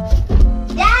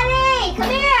 Daddy, come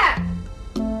here.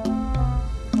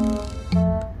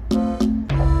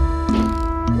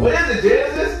 What is it,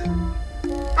 Genesis?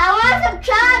 I want some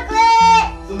chocolate.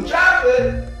 Some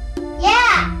chocolate?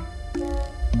 Yeah.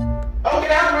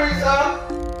 Okay, I'll bring some.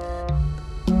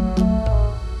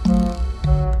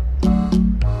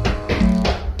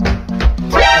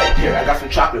 Here, I got some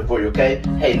chocolate for you, okay?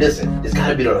 Hey, listen, this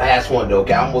gotta be the last one, though,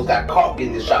 okay? I almost got caught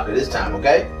getting this chocolate this time,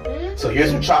 okay? So here's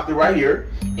some chocolate right here.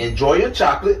 Enjoy your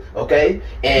chocolate, okay?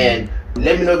 And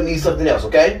let me know if you need something else,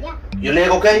 okay? Yeah. Your leg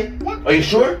okay? Yeah. Are you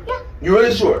sure? Yeah. You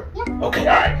really sure? Yeah. Okay,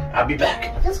 all right. I'll be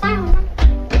back. That's fine.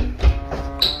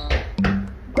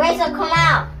 Grayson, come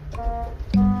out.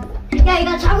 Yeah, you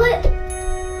got chocolate?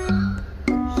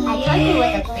 I told you it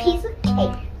was a piece of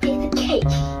cake. Piece of cake.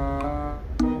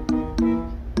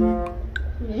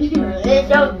 It's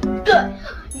so good.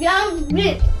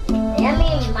 Yummy. Yummy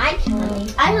in my tummy.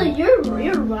 I know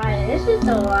you're right. This is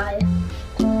a lie.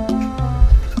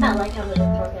 I like having a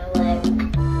broken leg.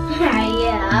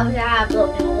 Yeah, I was have a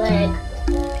broken leg.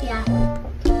 Yeah.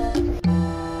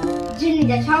 Ginny,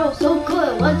 that chocolate was so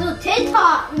good. Let's do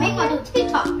TikTok. Make one do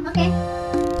TikTok. Okay.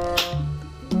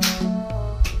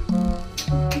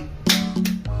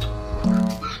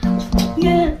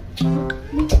 Yeah.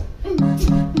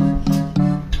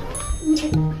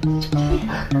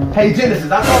 Hey,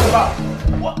 Genesis, I'm talking about...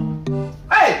 What?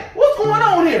 Hey, what's going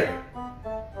on here?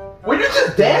 Were you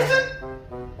just dancing?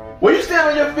 Were you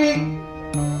standing on your feet?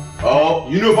 Oh,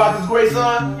 you knew about this, great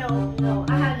son? No,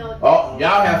 I had no. Oh,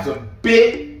 y'all have some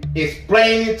big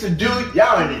explaining to do.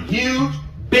 Y'all in huge,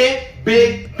 big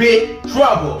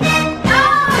trouble.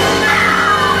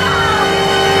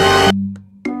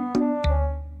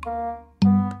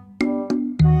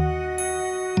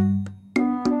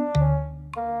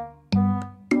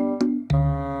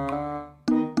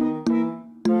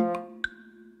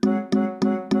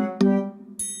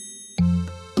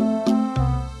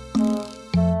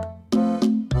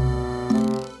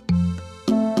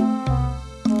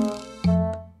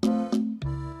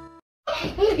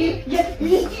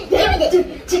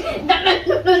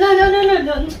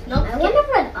 No. I wonder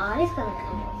when Audie's gonna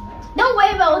come over. Don't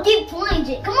worry about it. We'll keep playing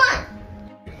it. Come on.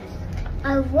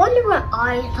 I wonder when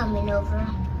Audie's coming over.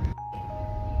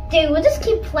 Dude, we'll just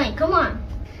keep playing. Come on.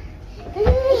 But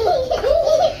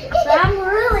I'm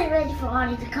really ready for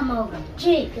Audie to come over.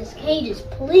 Gee, because Cages,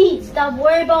 please stop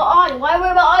worrying about Audie. Why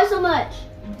worry about Audie so much?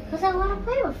 Because I want to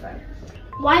play with her.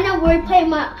 Why not worry play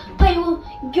with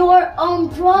your own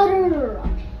brother?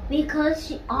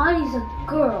 Because Audie's a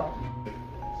girl.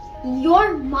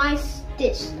 You're my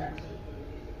sister.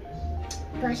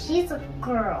 But she's a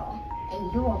girl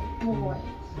and you're a boy.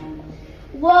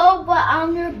 Well, but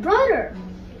I'm your brother.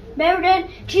 Remember then,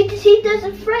 she does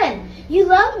a friend. You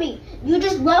love me. You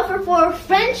just love her for a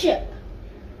friendship.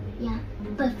 Yeah,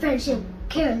 but friendship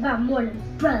cares about more than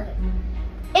brother.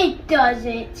 It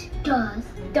doesn't.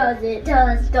 Does it?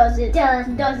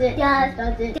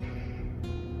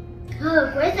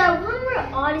 Oh, Grace, I wonder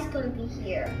when Audie's gonna be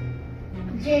here.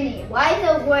 Jenny, why are you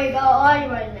so worried about Audie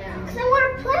right now? Because I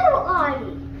want to play with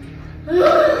Audie.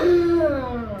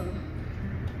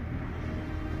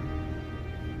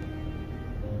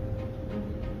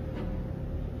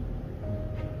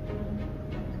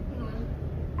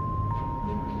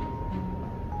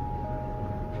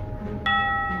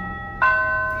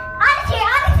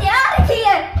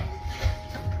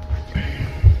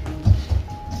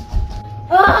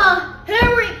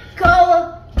 Here we go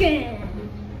again.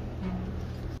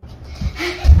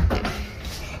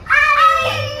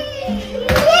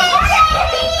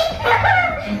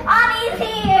 Audie's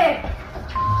here.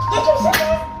 Get your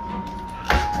scissors.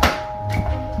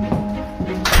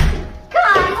 Come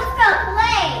on, let's go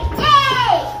play.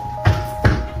 Yay!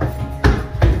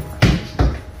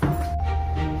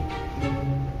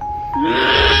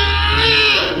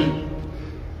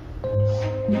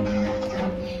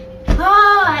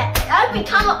 Every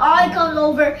time Audie comes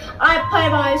over, I play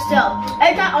by myself.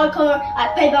 Every time Audie comes over, I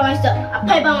play by myself. I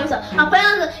play by myself. And why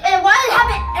does it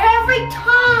happen every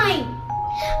time?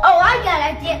 Oh, I got an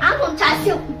idea. I'm gonna try to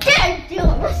see what they're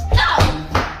doing. Let's go.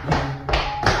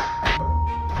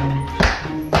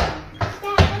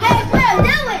 Hey, what are you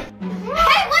doing?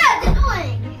 Hey, what are you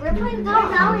doing? We're playing dolls.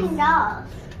 We're selling dolls.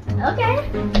 Okay.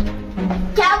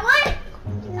 Cowboy?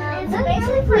 It's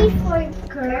basically for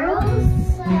girls,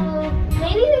 so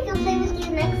maybe we can play with you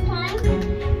next time.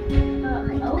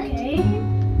 Okay.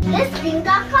 This thing's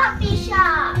got coffee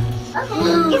shop. Okay,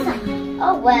 get some.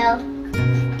 Oh well.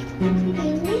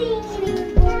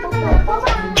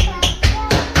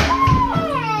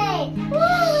 Hey!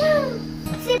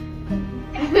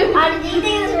 How did you think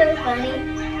this was really funny?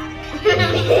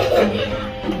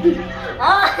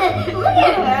 Oh, look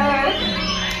at her.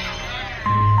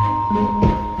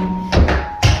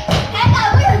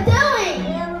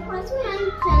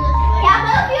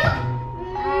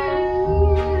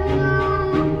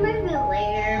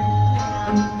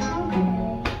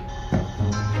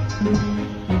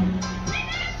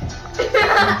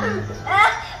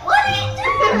 What are you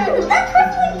doing? That's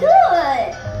perfectly good.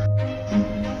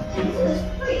 This is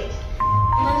free.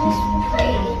 This is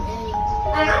free.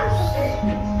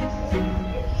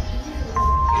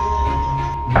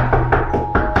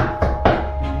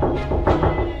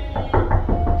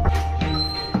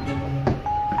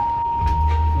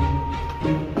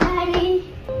 Daddy.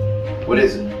 What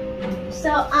is it?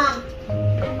 So,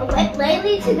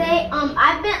 lately today,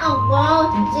 I've been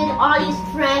alone since Audie's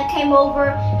friend came over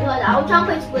because I was trying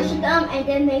to play Switch with them, and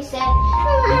then they said, I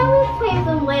will play with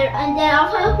them later, and then I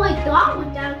was trying to play golf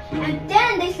with them, and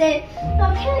then they said,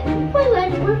 okay, play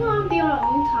later, we're going to be on our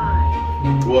own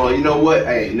time. Well, you know what?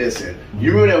 Hey, listen,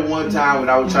 you remember that one time when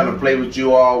I was trying to play with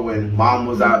you all when Mom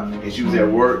was out and she was at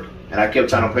work, and I kept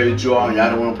trying to play with you all and y'all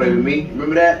didn't want to play with me?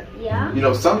 Remember that? Yeah. You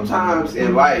know, sometimes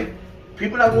in life,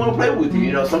 people not want to play with you.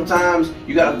 You know, sometimes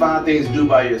you gotta find things to do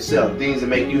by yourself, things that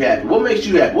make you happy. What makes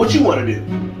you happy? What you want to do?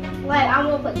 Like, I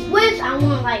want to play Switch. I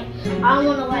want to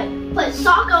play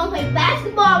soccer. I want to play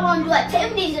basketball. I want to do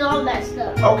activities and all that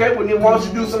stuff. Okay, well then why don't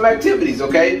you do some activities?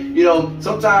 Okay, you know,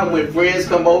 sometimes when friends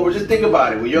come over, just think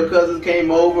about it. When your cousins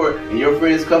came over and your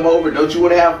friends come over, don't you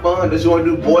want to have fun? Don't you want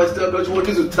to do boy stuff? Don't you want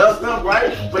to do some tough stuff,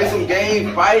 right? Play some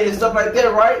games, fight and stuff like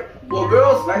that, right? Well,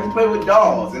 girls like to play with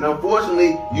dolls, and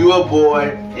unfortunately, you're a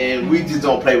boy, and we just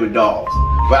don't play with dolls.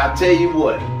 But I tell you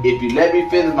what, if you let me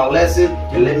finish my lesson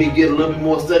and let me get a little bit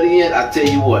more study in, I tell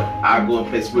you what, I'll go and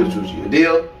play Switch with you.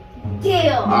 Deal?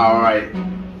 Deal. All right,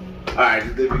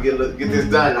 just let me get this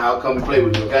done, and I'll come and play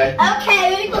with you, okay? Okay,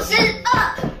 let me go set it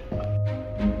up.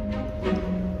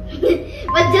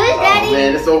 But do it, Daddy. Oh,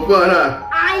 man, it's so fun, huh?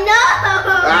 I know.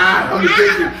 I'm gonna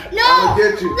get you. No. I'm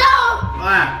gonna get you. No.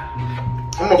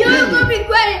 I'm You're gonna gonna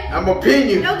regret it. I'm gonna pin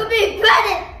you. You're gonna be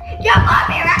regretted. You're gonna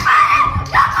be regretted.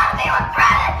 You're gonna be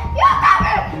regretted. You're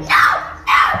gonna be no.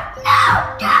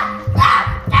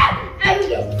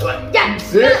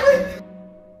 Seriously?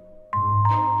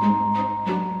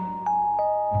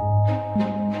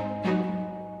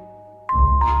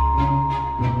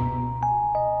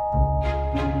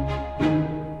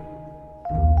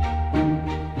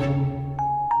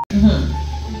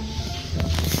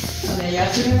 Okay, y'all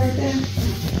see that right there?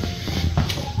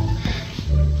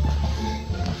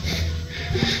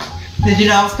 Did you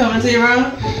know I was coming to your room?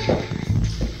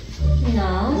 No.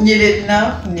 You didn't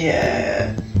know?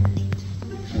 Yeah.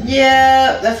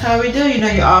 Yeah, that's how we do. You know,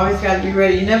 you always gotta be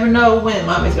ready. You never know when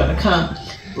mommy's gonna come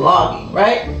vlogging,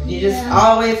 right? You just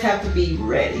always have to be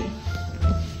ready.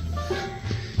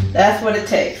 That's what it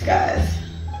takes, guys.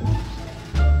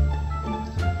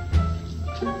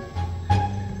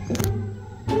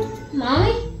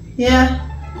 Mommy, Yeah.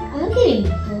 I'm getting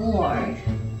bored.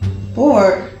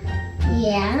 Bored?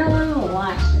 Yeah, I don't want to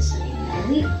watch this anymore.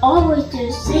 We always do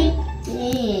the same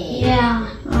thing. Yeah.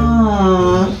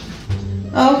 Oh.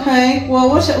 Okay. Well,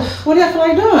 what do you feel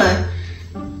like doing?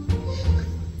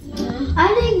 I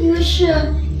think you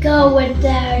should go with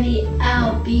Daddy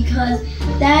out because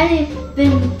Daddy's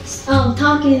been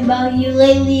talking about you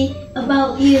lately,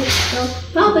 about you. So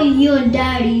probably you and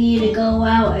Daddy need to go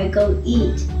out and go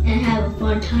eat and have a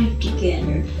fun time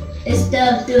together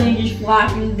instead of doing just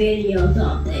watching videos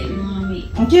all day, Mommy.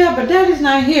 Yeah, but Daddy's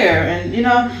not here, and you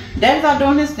know, Daddy's out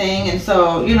doing his thing, and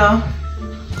so you know,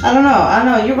 I don't know. I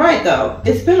know you're right though.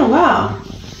 It's been a while.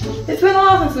 It's been a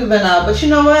while since we've been out, but you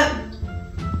know what?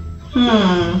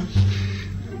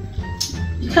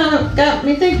 You kind of got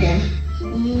me thinking.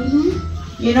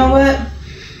 You know what?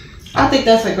 I think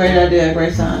that's a great idea,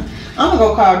 great son. I'm gonna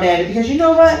go call Daddy because you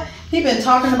know what? He been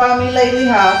talking about me lately,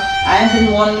 how I ain't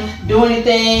been wanting to do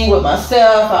anything with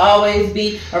myself. I always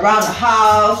be around the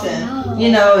house and you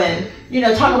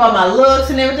know, talking about my looks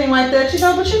and everything like that. You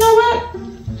know, but you know what?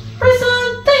 Great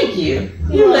son, thank you.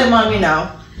 You let Mommy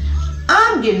know.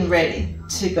 I'm getting ready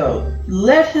to go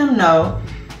let him know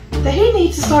that he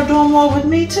needs to start doing more with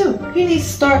me too. He needs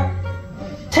to start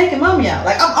taking Mommy out.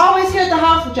 Like, I'm always here at the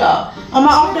house with y'all. On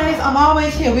my off days, I'm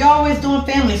always here. We always doing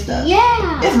family stuff.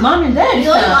 Yeah. It's Mommy and Daddy's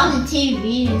You're time. on the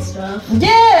TV and stuff.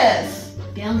 Yes.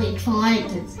 Building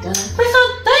electronics and stuff. Great son,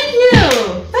 thank you.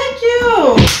 Thank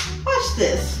you. Watch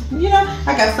this. You know,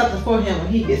 I got something for him when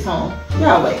he gets home.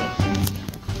 Y'all wait.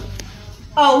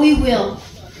 Oh, we will.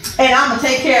 And I'm gonna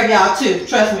take care of y'all too.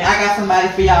 Trust me, I got somebody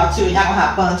for y'all too. Y'all gonna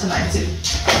have fun tonight too.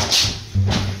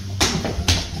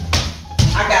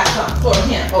 I got something for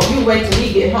him. Oh, you wait till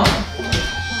he get home.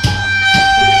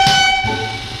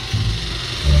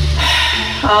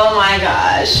 Oh my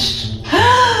gosh.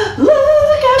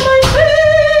 Look at my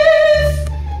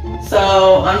face.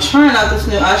 So I'm trying out this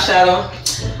new eyeshadow.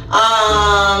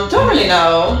 Don't really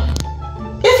know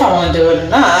if I want to do it or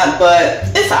not, but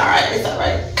it's alright. It's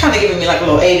alright. Kind of giving me like a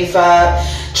little 80s vibe.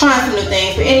 Trying some new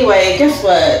things. But anyway, guess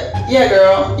what? Yeah,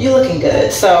 girl, you looking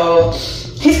good. So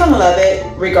he's gonna love it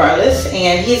regardless,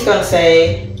 and he's gonna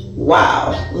say,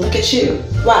 wow, look at you.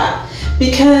 Why?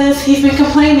 Because he's been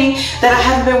complaining that I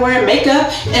haven't been wearing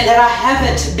makeup and that I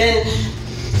haven't been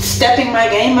stepping my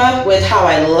game up with how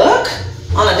I look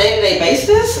on a day-to-day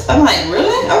basis. I'm like,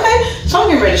 really? Okay. So I'm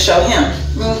getting ready to show him.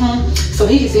 So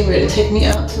he's getting ready to take me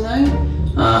out tonight.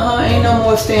 Ain't no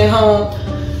more staying home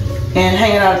and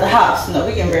hanging out at the house. No,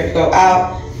 we getting ready to go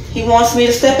out. He wants me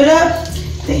to step it up,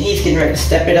 then he's getting ready to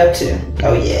step it up too.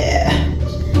 Oh yeah.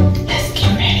 Let's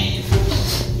get ready.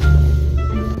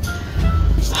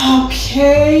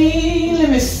 Okay, let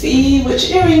me see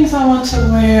which earrings I want to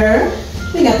wear.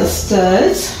 We got the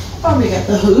studs. Oh, we got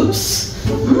the hoops.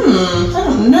 I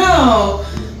don't know.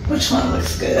 Which one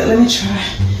looks good? Let me try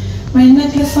my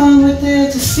necklace on with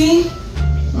it to see.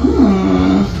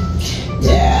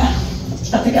 Yeah,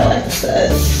 I think I like the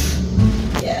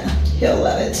studs. Yeah, he'll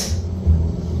love it.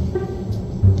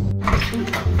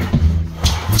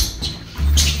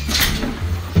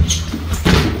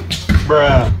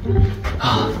 Bruh.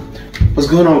 What's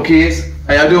going on, kids?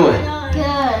 How y'all doing?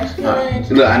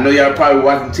 Good. Look, I know y'all probably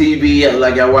watching TV,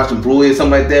 like y'all watching Bluey or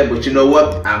something like that, but you know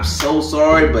what? I'm so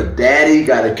sorry, but Daddy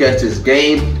got to catch this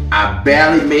game. I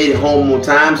barely made it home on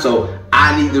time, so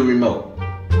I need the remote.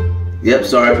 Yep,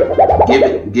 sorry.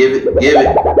 Give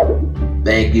it.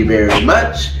 Thank you very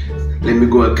much. Let me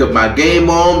go and cut my game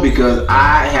on because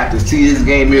I have to see this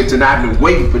game here tonight. I've been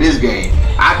waiting for this game.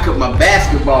 I cut my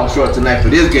basketball short tonight for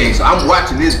this game, so I'm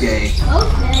watching this game.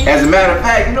 Okay. As a matter of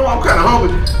fact, you know, I'm kind of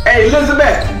hungry. Hey,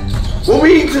 Elizabeth, what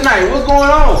we eating tonight? What's going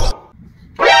on?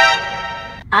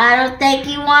 I don't think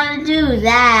you want to do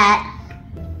that.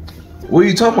 What are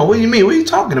you talking about? What do you mean? What are you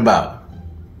talking about?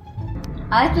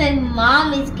 I think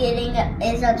Mom is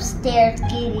upstairs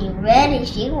getting ready.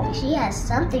 She has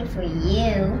something for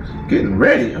you. Getting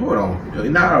ready? Hold on. It's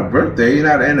not our birthday. It's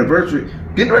not our anniversary.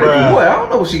 Getting ready for what? I don't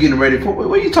know what she's getting ready for.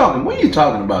 What are you talking? What are you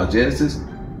talking about, Genesis?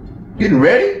 Getting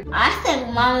ready? I think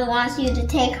Mommy wants you to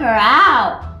take her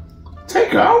out.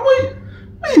 Take her out? What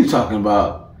are you talking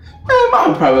about? Man,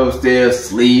 Mom probably upstairs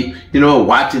asleep, you know,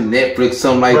 watching Netflix,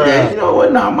 something like that. You know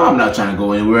what? Nah, Mom not trying to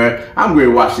go anywhere. I'm ready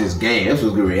to watch this game. That's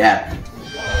what's going to happen.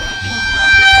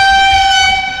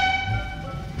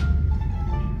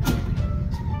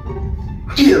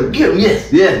 Get him,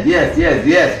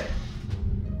 yes.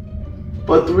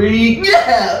 For 3,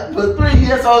 yeah, for 3,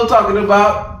 that's all I'm talking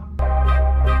about.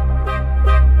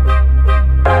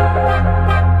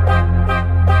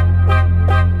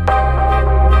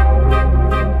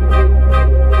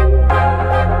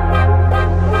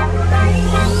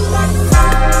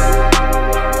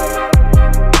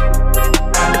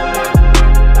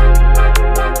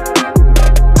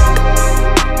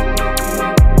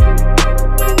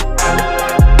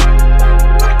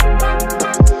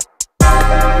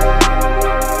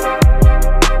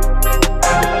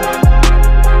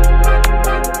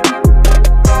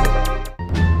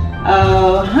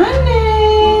 Oh,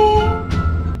 honey.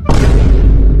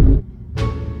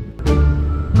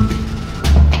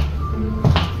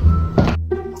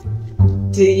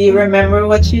 Do you remember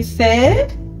what you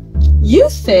said? You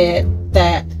said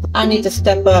that I need to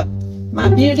step up my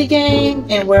beauty game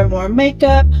and wear more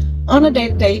makeup on a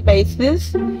day-to-day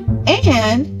basis.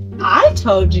 And I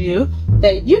told you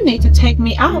that you need to take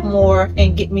me out more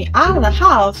and get me out of the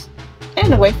house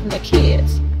and away from the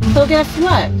kids. So guess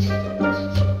what?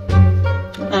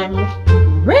 I'm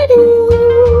ready.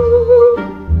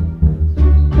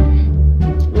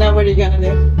 Now what are you gonna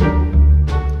do?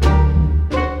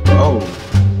 Oh,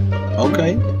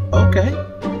 okay.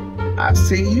 I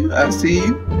see you.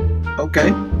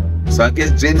 Okay. So I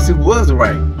guess Genesis was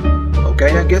right.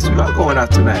 Okay, I guess we are going out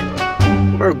tonight.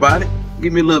 Don't worry about it.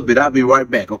 Give me a little bit. I'll be right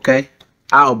back, okay?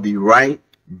 I'll be right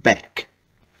back.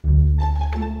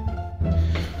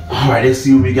 Alright, let's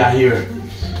see what we got here.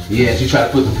 Yeah, she tried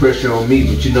to put the pressure on me,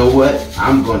 but you know what?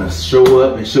 I'm gonna show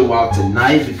up and show out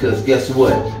tonight because guess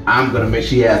what? I'm gonna make sure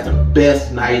she has the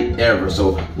best night ever.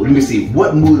 So let me see,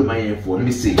 what mood am I in for? Let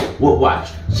me see, what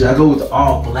watch? Should I go with the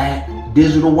all black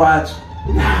digital watch?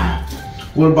 Nah.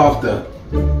 What about the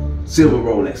silver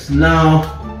Rolex? No.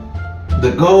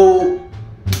 The gold?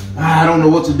 I don't know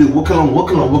what to do. What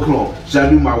cologne? Should I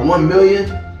do my 1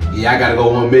 million? Yeah, I gotta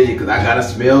go 1 million because I gotta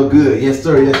smell good. Yes,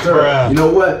 sir. Bruh. You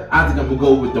know what? I think I'm gonna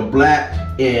go with the black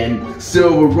and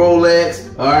silver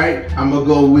Rolex. All right, I'm gonna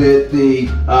go with the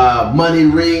money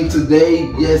ring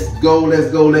today. Yes,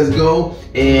 let's go.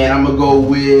 And I'm gonna go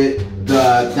with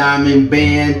the diamond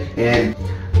band. And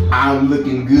I'm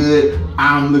looking good.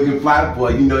 I'm looking fly,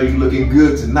 boy. You know you're looking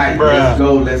good tonight. Bruh.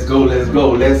 Let's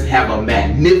go. Let's have a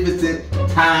magnificent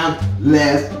time.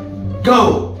 Let's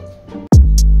go.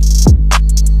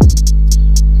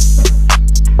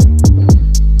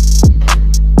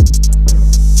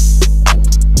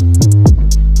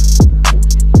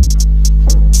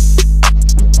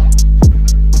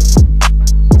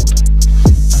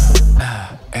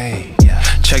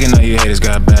 Checking on you haters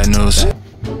got bad news.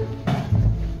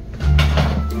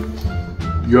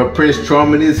 Your Prince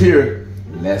Charming is here.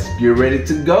 Let's get ready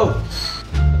to go.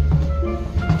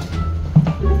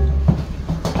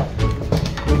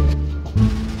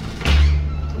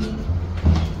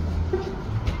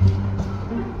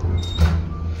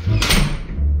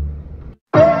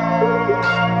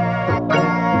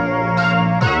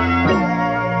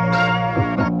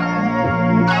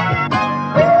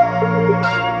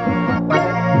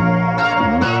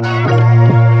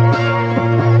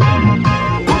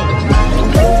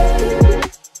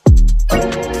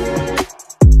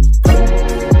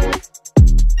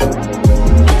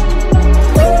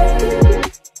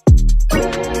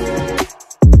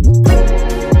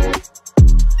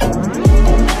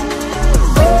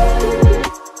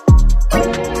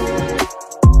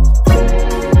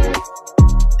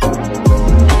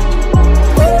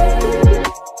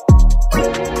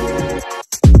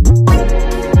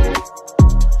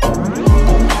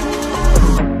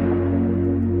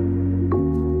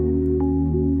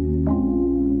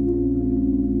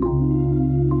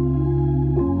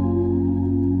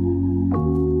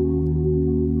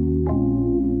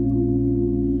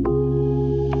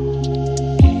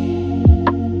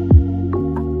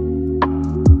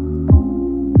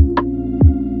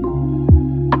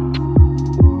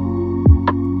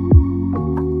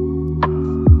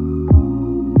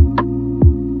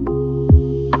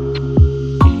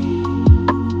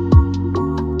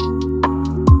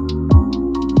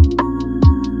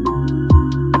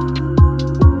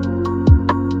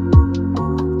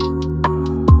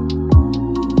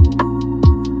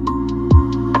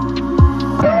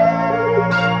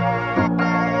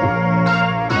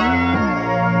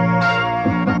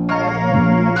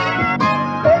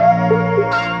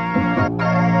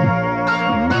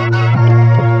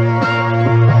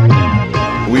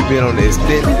 been on the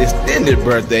extended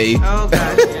birthday. Oh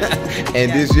gosh. Yeah.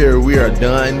 And Yeah. this year we are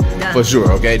done for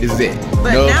sure. Okay, this is it.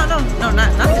 But now, no,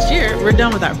 not this year. We're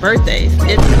done with our birthdays.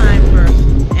 It's time for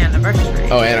anniversary.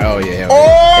 Oh, and yeah. Oh,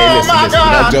 hey, listen, my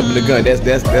God. not jumping the gun.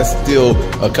 That's still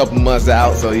a couple months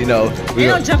out. So you know. We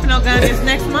don't jumping no gun. It's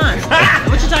next month.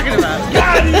 What you talking about?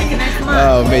 Next month.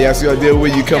 Oh man, y'all see what I did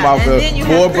when you come off and of then you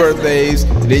 4 have Christmas. birthdays,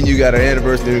 then you got an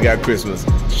anniversary, then you got Christmas.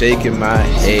 Shaking my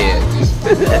head.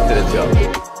 That's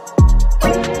joke.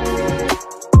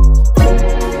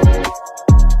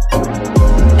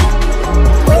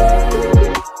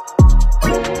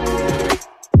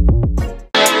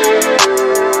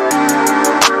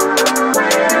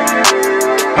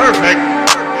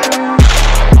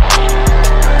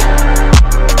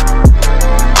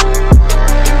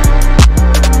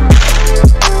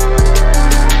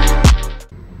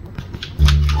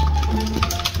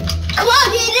 Come on,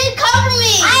 you didn't cover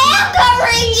me. I am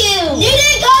covering you. You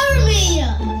didn't cover me.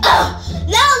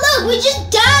 Now look, we just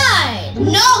died.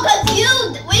 No,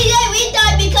 we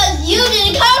died because you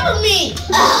didn't cover me.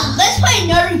 Let's play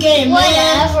another game.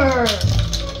 Whatever.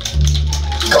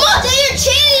 Come on, then you're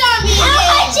cheating on me. How am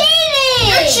I cheating?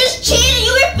 You're just cheating.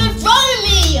 You were in front of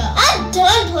me. I'm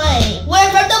done playing. Well,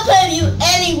 I'm done playing you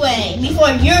anyway. Before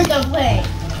you're done playing.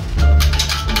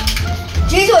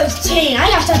 She's always cheating. I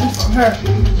got something for her.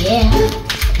 Yeah.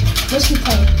 What's she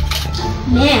playing?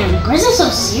 Man, Grizz is so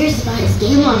serious about his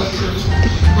game all the time.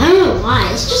 I don't know why,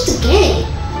 it's just a game.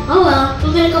 Oh well,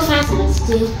 I'm gonna go fast on this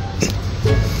dude.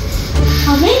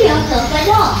 Oh, maybe I'll play with my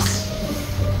dolls.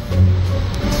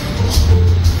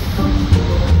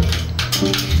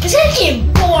 It's gonna get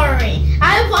boring. I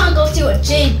want to go see what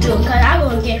Jay's doing because I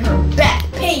want to get her back.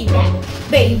 Payback,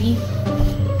 baby.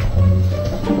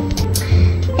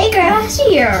 Hey girl, so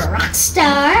you're a rock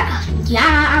star?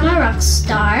 Yeah, I'm a rock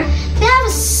star. Can I have a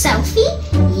selfie?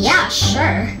 Yeah,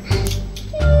 sure.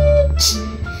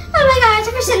 Oh my god, I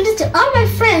took her send this to all my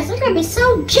friends. They're gonna be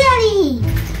so jelly.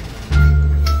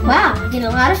 Wow, I get a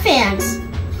lot of fans.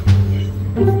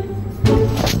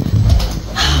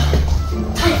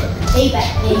 Time for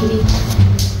payback, baby.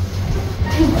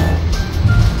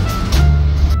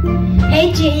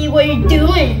 Hey Jay, what are you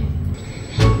doing?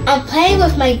 I'm playing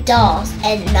with my dolls,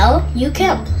 and no, you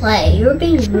can't play. You were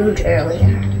being rude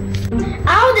earlier.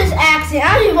 I was just asking.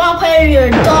 I don't even want to play with your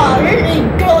dog. You're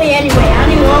girly anyway. I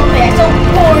don't even want to play. It's so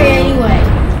boring anyway.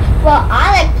 Well,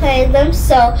 I like playing them,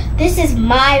 so this is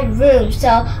my room. So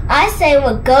I say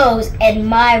what goes in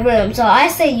my room. So I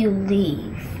say you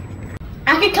leave.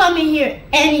 I can come in here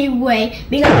anyway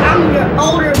because I'm your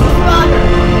older brother.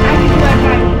 I can do whatever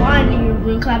I want in your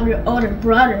room because I'm your older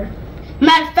brother.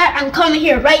 Matter of fact, I'm coming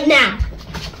here right now.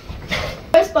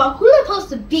 First of all, who are they supposed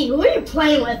to be? Who are you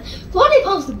playing with? Who are they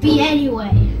supposed to be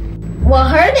anyway? Well,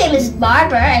 her name is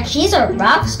Barbara, and she's a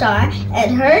rock star.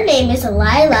 And her name is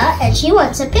Lila, and she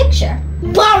wants a picture.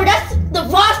 Barbara, that's the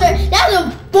roster. That's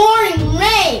a boring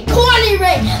name. Corny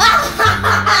name.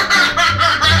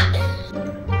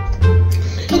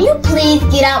 Can you please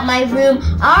get out my room?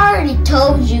 I already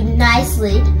told you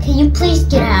nicely. Can you please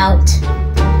get out?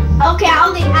 Okay,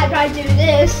 I'll leave after I do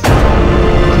this.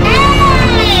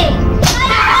 Hey!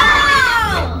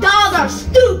 Dolls are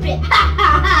stupid.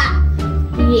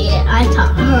 Yeah, I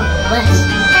taught her a lesson.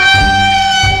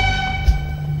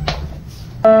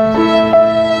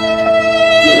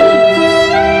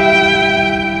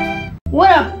 What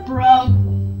up, bro?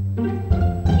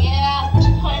 Yeah,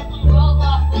 just playing some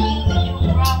Roblox. What are you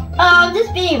doing, bro?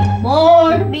 Just being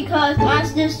bored because my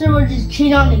sister would just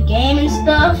cheat on the game and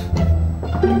stuff.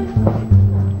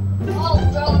 Oh,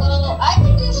 bro, I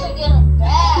think you should get her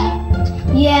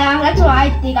back. Yeah, that's what I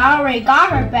think. I already got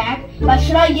her back, but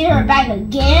should I get her back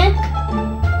again?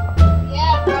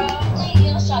 Yeah, bro, I think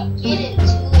you should get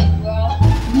into it, bro.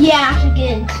 Yeah, I should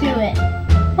get into it.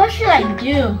 What should I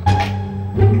do? I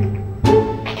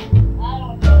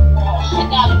don't know, bro. I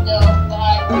gotta go.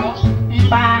 Bye, bro.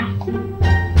 Bye.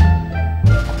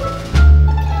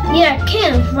 Yeah,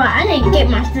 Ken's right. I didn't get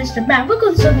my sister back. We'll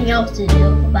go to something else to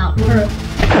do about her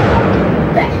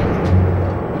back.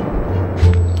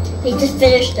 He just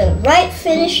finished the right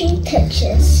finishing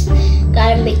touches.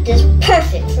 Gotta make this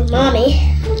perfect for mommy.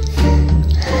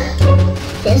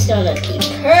 It's gonna be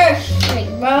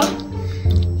perfect, bro.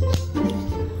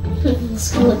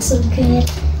 This looks so good.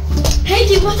 Hey,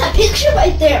 dude, what's that picture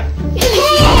right there?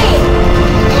 Hey!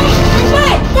 That's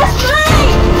mine! That's mine!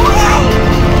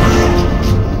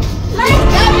 Mine's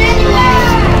done anyway!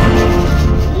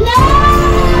 No!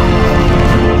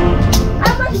 I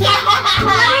worked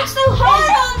so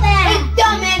hard on that! It's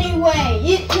dumb anyway.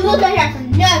 You look like that for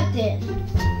nothing.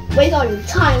 Waste all your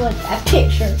time with that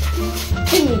picture.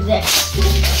 Give me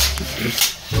this. My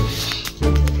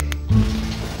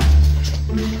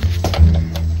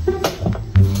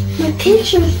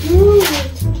picture's ruined.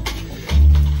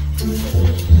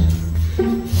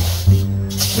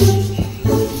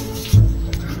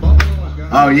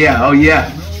 Oh yeah, oh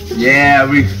yeah. Yeah,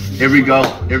 here we go.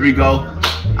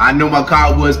 I know my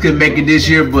Cowboys couldn't make it this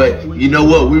year, but you know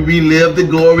what? We relived the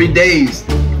glory days.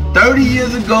 30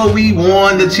 years ago, we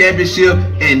won the championship,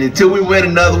 and until we win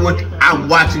another one, I'm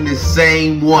watching the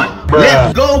same one. Bruh.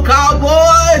 Let's go,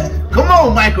 Cowboys! Come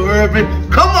on, Michael Irvin.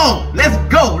 Come on, let's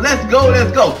go.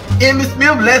 Emmitt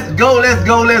Smith, let's go.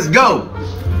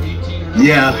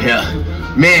 Yeah.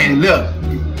 Man, look.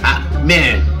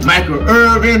 Michael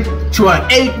Irvin, Troy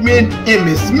Aikman,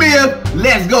 Emmitt Smith,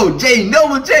 let's go. Jay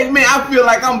Novacek, man, I feel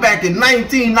like I'm back in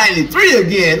 1993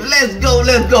 again. Let's go.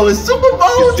 It's Super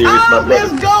Bowl time.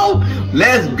 Let's go.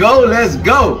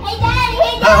 Hey, Daddy.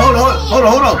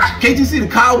 Hold on. Can't you see the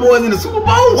Cowboys in the Super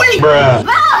Bowl? Wait. Bro, hey,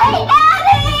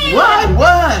 Daddy.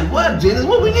 What, Janice?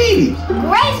 What we need?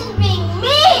 Grace is being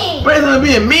mean. Grace is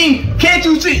being mean? Can't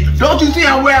you see? Don't you see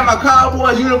I'm wearing my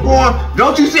Cowboys uniform?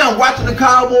 Don't you see I'm watching the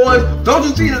Cowboys? Don't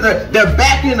you see that they're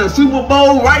back in the Super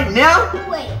Bowl right now?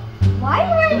 Wait, why are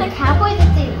you wearing the Cowboys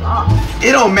if they lost?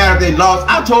 It don't matter if they lost.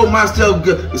 I told myself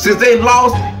since they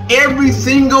lost every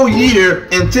single year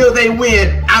until they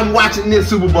win, I'm watching this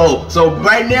Super Bowl. So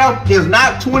right now, it's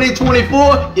not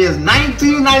 2024, it's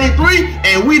 1993,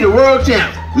 and we the world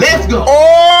champs. Let's go.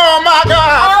 Oh my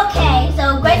God. Okay,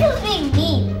 so Grace was being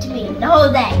mean to me the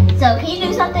whole day. So can you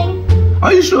do something?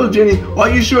 Are you sure, Jenny? Are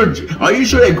you sure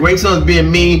that Grayson's being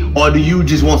mean, or do you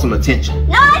just want some attention?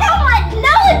 No, I don't want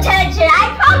no attention.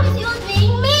 I promise he was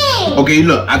being mean. Okay,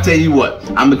 look, I tell you what.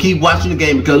 I'm gonna keep watching the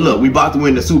game because look, we about to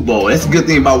win the Super Bowl. That's a good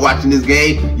thing about watching this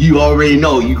game. You already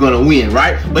know you're gonna win,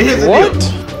 right? But here's the deal.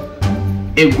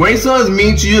 If Grayson's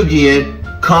mean to you again,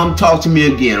 come talk to me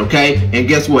again, okay? And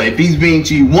guess what? If he's mean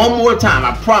to you one more time,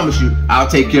 I promise you, I'll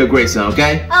take care of Grayson,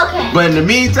 okay? Okay. But in the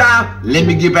meantime, let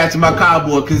me get back to my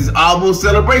Cowboy because it's almost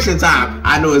celebration time.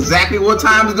 I know exactly what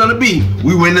time it's gonna be.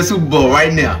 We win the Super Bowl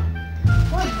right now.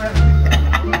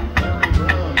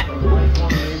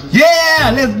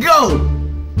 Yeah, let's go.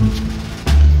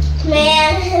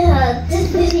 Man, this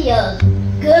video's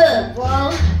good,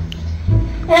 bro.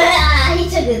 He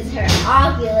took it to her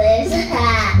Oculus.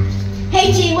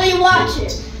 Hey G, what are you watching?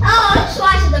 Oh, I'm just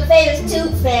watching the Famous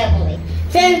Tooth Family.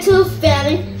 Famous Tooth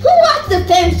Family? Who watches the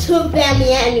Famous Tooth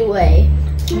Family anyway?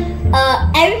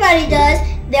 Everybody does.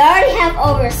 They already have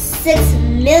over 6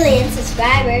 million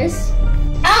subscribers.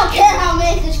 I don't care how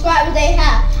many subscribers they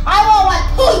have. I want my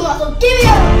Pokemon, so give me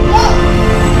a remote.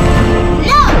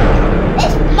 No,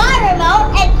 it's my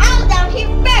remote, and I'm down here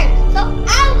first, so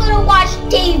I'm gonna watch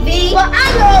TV. Well, I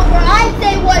go over. I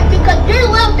say what because you're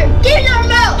louder. Give me the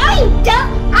remote. No, you don't.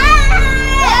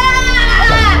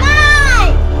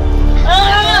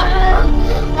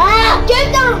 Give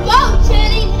the remote,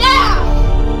 Jenny, now.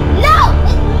 No,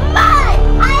 it's mine.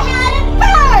 I had it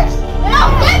first. No,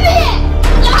 give me it.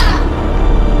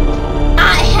 I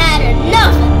had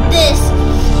enough of this.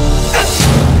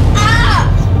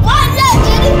 What now,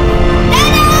 Jenny?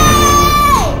 Daddy!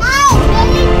 Ow,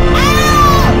 Jenny!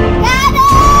 Ow! Daddy!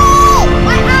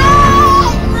 My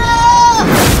eyes!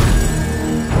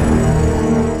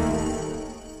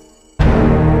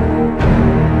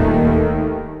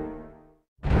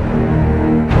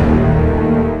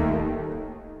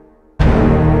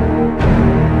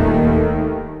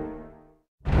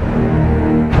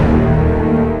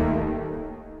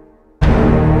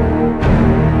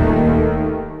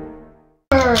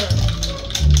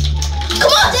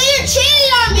 Come on, Dad, you're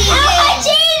cheating on me. How am I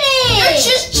cheating? You're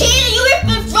just cheating. You were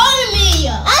in front of me.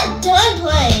 I'm done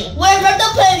playing. Whatever, I'm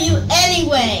done playing with you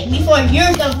anyway. Before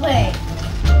you're done playing.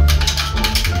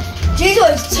 Jenny's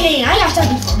always cheating. I got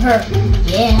something for her.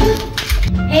 Yeah.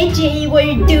 Hey, Jenny, what are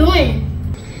you doing?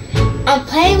 I'm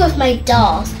playing with my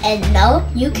dolls, and no,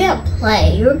 you can't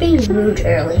play. You were being rude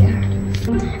earlier.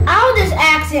 I was just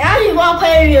asking. I don't even want to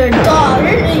play with your doll.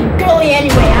 You're really girly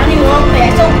anyway. I don't even want to play.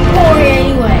 It's so boring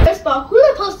anyway. First of all, who are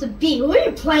they supposed to be? Who are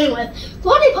you playing with? Who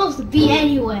are they supposed to be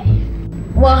anyway?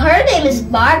 Well, her name is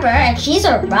Barbara, and she's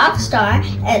a rock star,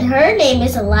 and her name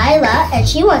is Lila, and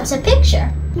she wants a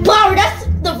picture. Barbara, that's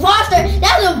the roster.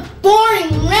 That's a boring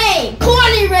name.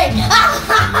 Corny name.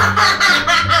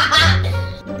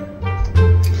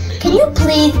 Can you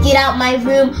please get out my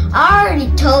room? I already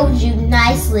told you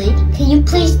nicely. Can you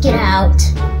please get out?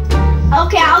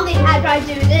 Okay, I'll leave after I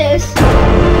do this.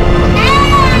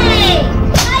 Hey!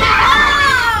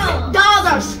 Dolls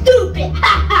are stupid.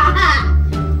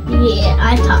 Yeah,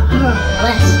 I taught her a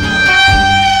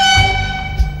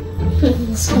lesson.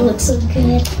 This looks so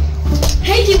good.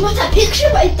 Hey, Daddy, what's that picture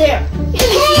right there? Hey!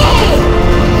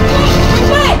 That's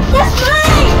mine! That's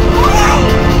mine!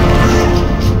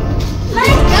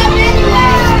 Let's go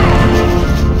anywhere!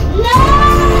 No!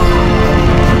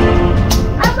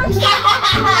 I worked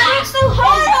so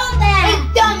hard on that! It's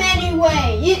dumb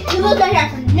anyway! You look like that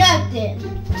for nothing!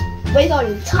 Waste all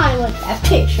your time with that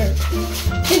picture.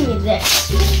 Give me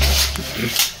this.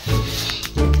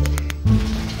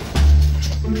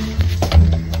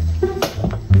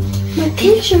 My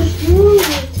picture's ruined.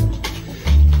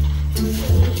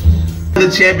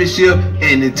 The championship,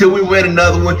 and until we win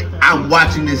another one, I'm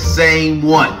watching the same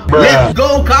one. Bruh. Let's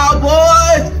go,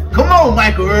 Cowboys! Come on,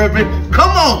 Michael Irvin.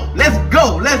 Come on. Let's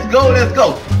go. Let's go. Let's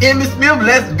go. Emmitt Smith,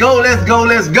 let's go. Let's go.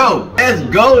 Let's go. Let's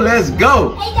go. Let's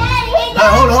go. Hey, Daddy. Hey,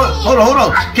 Daddy. Hold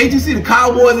on. Can't you see the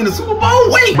Cowboys in the Super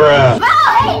Bowl? Wait. Bruh. Bro,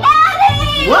 hey, Daddy.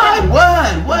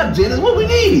 What, Janice? What we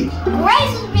need?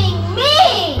 Grace is being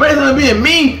mean. President being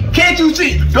mean. Can't you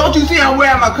see? Don't you see I'm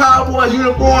wearing my Cowboys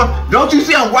uniform? Don't you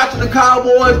see I'm watching the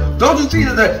Cowboys? Don't you see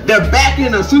that they're back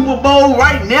in the Super Bowl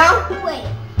right now? Wait,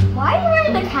 why are you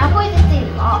wearing the Cowboys if they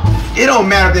lost? It don't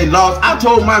matter if they lost. I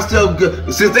told myself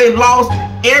since they lost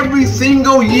every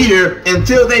single year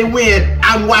until they win,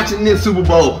 I'm watching this Super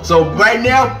Bowl. So right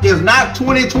now, it's not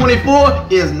 2024,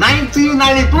 it's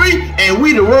 1993, and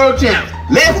we the world champs.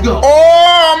 Let's go.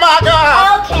 Oh my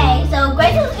God. Okay, so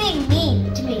Grace was being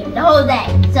mean to me the whole day.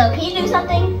 So can you do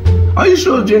something? Are you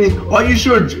sure, Jenny? Are you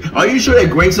sure that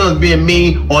Grayson's being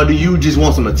mean, or do you just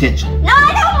want some attention? No,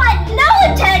 I don't want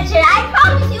no attention. I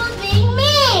promise he was being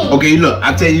mean. Okay, look,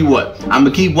 I tell you what, I'm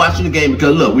gonna keep watching the game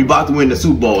because look, we about to win the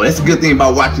Super Bowl. That's a good thing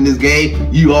about watching this game.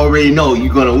 You already know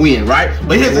you're gonna win, right?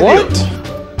 But here's the deal.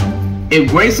 If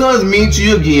Grayson's mean to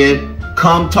you again,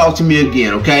 come talk to me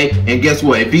again, okay? And guess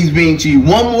what? If he's mean to you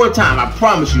one more time, I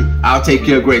promise you, I'll take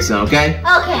care of Grayson, okay?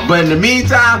 Okay. But in the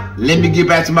meantime, let me get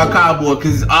back to my Cowboy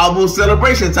because it's almost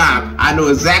celebration time. I know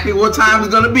exactly what time it's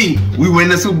gonna be. We win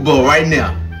the Super Bowl right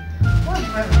now.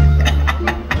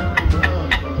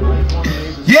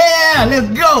 Yeah, let's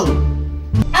go.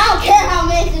 I don't care how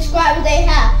many subscribers they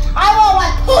have. I want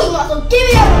my Pokemon, so give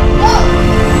me a remote.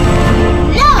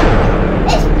 No,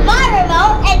 it's my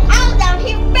remote, and I'm down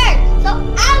here first. So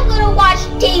I'm gonna watch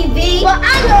TV. Well,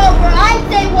 I'm gonna over. I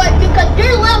say what because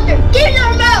you're louder. Give me the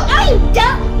remote. No, you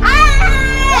don't.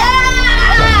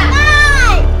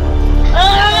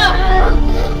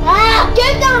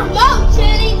 Give the remote,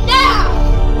 Jenny, now.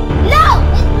 No,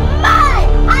 it's mine.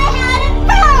 I had it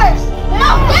first. No,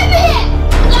 give me it.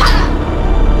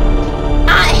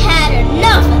 I had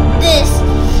enough of this.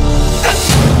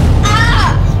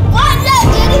 What's up,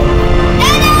 Jenny?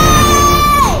 Daddy!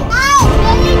 Ow,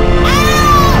 Jenny!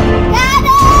 Ow!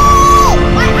 Daddy!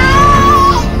 My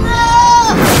eye!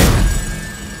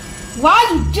 Why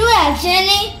you do that,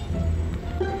 Jenny?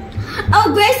 Oh,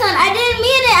 Grayson, I didn't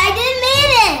mean it. I didn't mean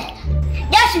it.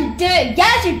 Yes, you did.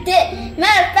 Yes, you did.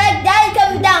 Matter of fact, Daddy's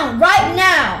coming down right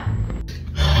now.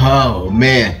 Oh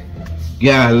man,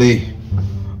 golly.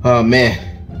 Oh man,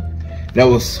 that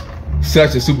was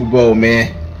such a Super Bowl,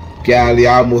 man. Golly,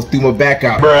 I almost threw my back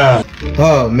out. Bruh.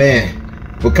 Oh man.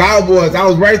 But Cowboys, I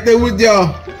was right there with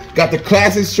y'all. Got the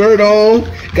classic shirt on,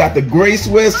 got the gray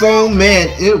sweats on. Man,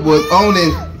 it was on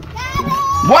it.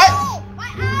 What?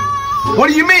 What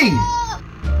do you mean?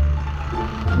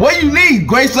 What do you need,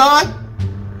 Grayson?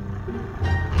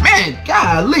 Man,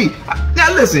 golly.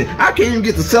 Now listen, I can't even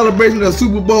get the celebration of the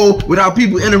Super Bowl without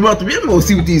people interrupting me. I'm gonna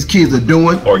see what these kids are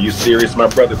doing. Are you serious, my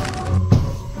brother?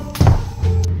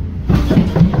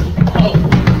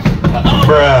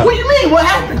 Bruh. What do you mean? What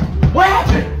happened? What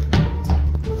happened?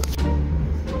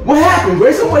 What happened,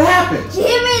 Grayson? What happened? She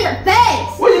hit me in the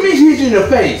face. What do you mean she hit you in the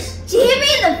face? She hit me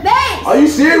in the face. Are you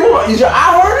serious? What? Is your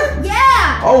eye hurting?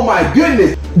 Yeah. Oh my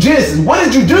goodness. Genesis, what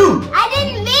did you do? I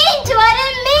didn't mean to. I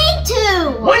didn't mean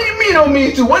to. What do you mean don't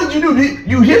mean to? What did you do?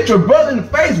 You hit your brother in the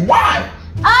face. Why?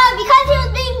 Because he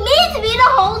was being mean to me the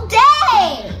whole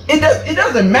day. It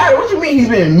doesn't matter. What you mean he's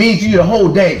been mean to you the whole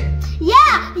day? Yeah,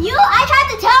 I tried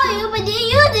to tell you, but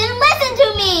you didn't listen to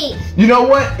me. You know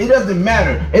what? It doesn't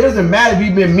matter. It doesn't matter if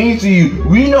he's been mean to you.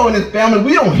 We know in this family,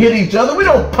 we don't hit each other. We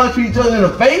don't punch each other in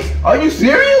the face. Are you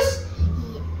serious?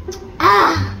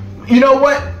 You know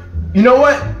what? You know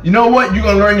what? You know what? You're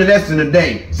going to learn your lesson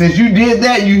today. Since you did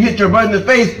that, you hit your brother in the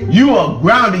face, you are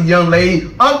grounded, young lady.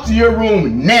 Up to your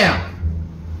room now.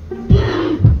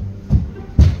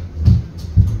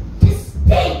 This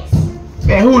stinks.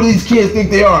 Man, who do these kids think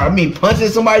they are? I mean, punching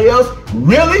somebody else?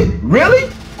 Really? Really?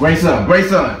 Grayson,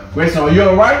 are you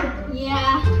all right?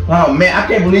 Yeah. Oh man, I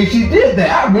can't believe she did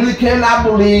that. I really cannot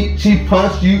believe she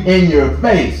punched you in your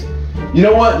face. You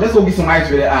know what? Let's go get some ice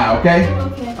for that eye, okay?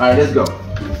 Okay. All right, let's go.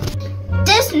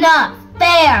 This is not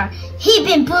fair. He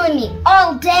been bullying me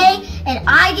all day and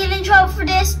I get in trouble for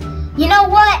this. You know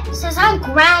what? Since I'm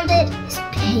grounded, it's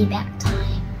payback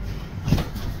time.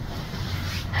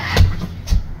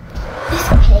 It's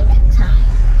payback time.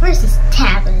 Where's this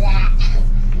tablet at?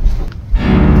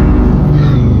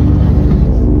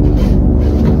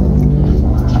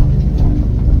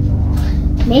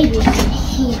 Maybe it's in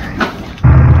here.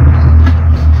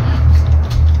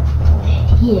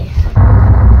 Here.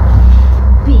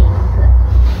 Bingo.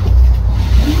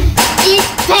 It's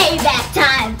payback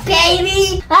time,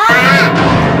 baby! Ah!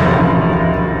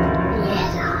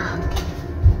 Yeah.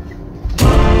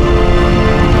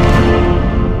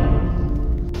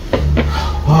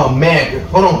 Oh man,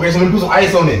 hold on, Grace. Let me put some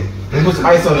ice on it.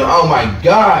 Oh my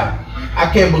God, I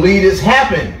can't believe this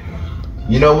happened.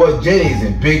 You know what? Jenny's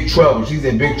in big trouble. She's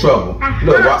in big trouble.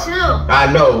 Look,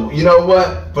 I know. You know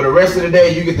what? For the rest of the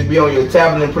day, you get to be on your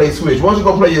tablet and play Switch. Why don't you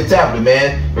go play your tablet,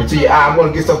 man? Until your eye. I'm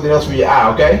gonna get something else for your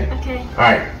eye. Okay? Okay. All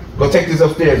right. Go take this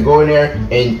upstairs. Go in there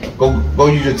and go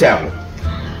use your tablet.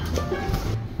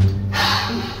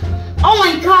 Oh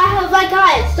my God, my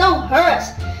God, it so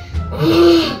hurts.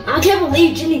 I can't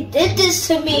believe Jenny did this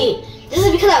to me. This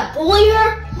is because I bullied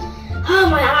her? Oh,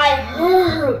 my eye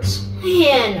hurts.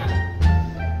 Man.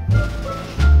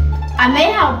 I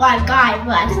may have one guy,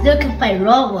 but I still can play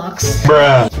Roblox.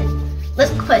 Bruh.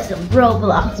 Let's play some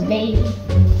Roblox, baby.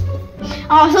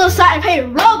 Oh, I'm so excited to play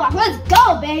Roblox. Let's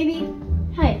go, baby.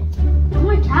 Hey, where's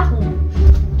my tablet?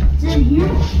 Is it in here?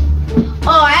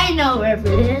 Oh, I know wherever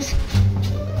it is.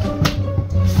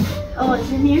 Oh,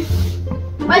 it's in here.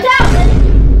 My tablet!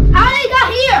 How did it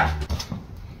got here?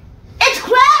 It's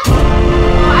cracked!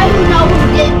 Oh, I don't know who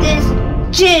did this.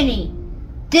 Jenny.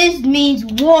 This means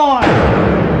war.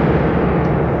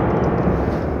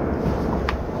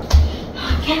 I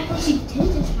can't believe she did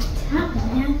this to my tablet,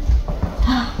 man.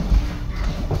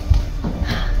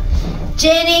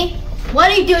 Jenny, what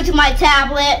did you do to my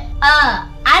tablet? I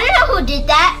don't know who did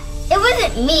that. It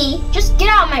wasn't me. Just get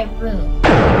out of my room.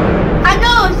 I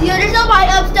know it's you. There's nobody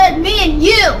upstairs, me and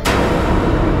you.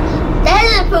 That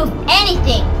doesn't prove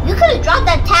anything. You could have dropped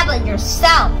that tablet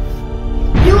yourself.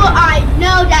 You or I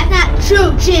know that's not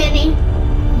true, Jenny.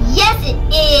 Yes, it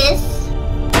is.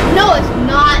 No, it's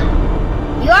not.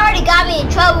 You already got me in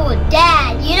trouble with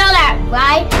Dad. You know that,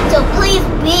 right? So please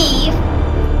leave.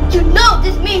 You know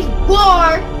this means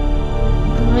war.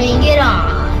 Bring it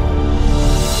on.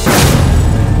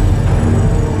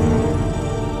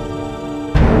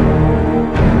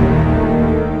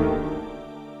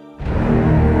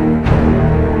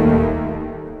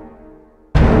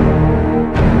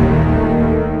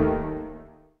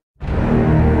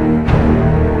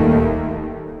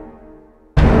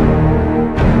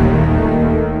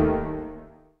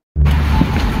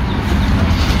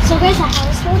 So guys, how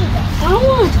was school today? I don't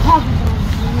want to talk about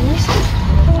this. I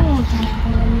don't want to talk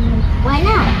about it. Why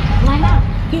not? Why not?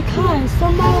 Because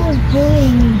somebody was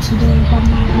bullying me today about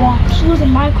my watch. It was a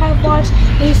Minecraft watch,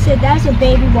 and he said that's a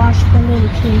baby watch for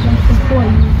little kids, like for 4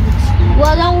 years.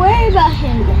 Well, don't worry about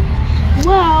him then.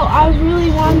 Well, I really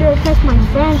wanted to impress my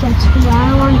friends at school.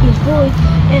 I don't want to get bullied,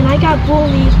 and I got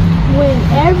bullied when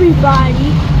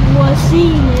everybody was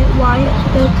seeing it while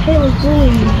the kid was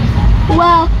bullying me.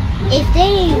 Well, if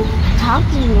they talk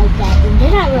to you like that, then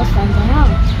they're not real friends at all.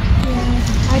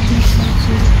 Yeah, I think so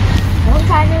too. Don't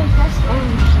try to impress them.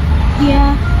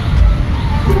 Yeah.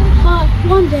 But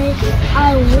one day,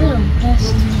 I will impress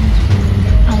them.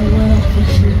 I will for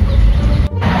sure.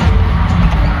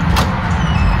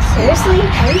 Seriously?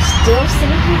 Are you still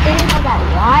sitting here thinking about that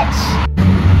watch?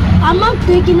 I'm not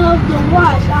thinking of the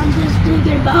watch. I'm just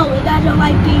thinking about like I don't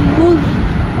like being bullied.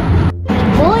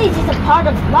 Bullies is a part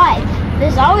of life.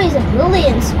 There's always a bully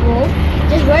in school.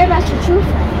 Just worry about your true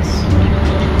friends.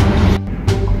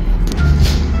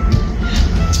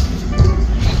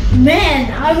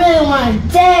 Man, I really want to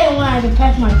dang when I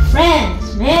impress my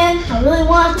friends, man. I really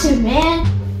want to, man.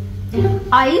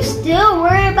 Are you still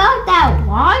worried about that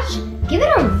watch? Give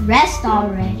it a rest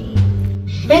already.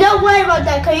 And don't worry about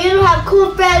that, because you don't have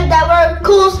cool friends that wear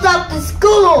cool stuff to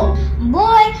school.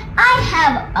 Boy, I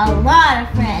have a lot of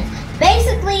friends.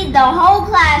 Basically, the whole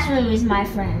classroom is my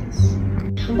friends.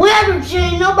 Whatever,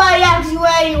 Jenny. Nobody asks you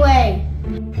anyway.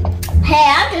 Hey,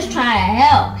 I'm just trying to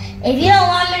help. If you don't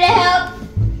want me to help,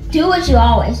 do what you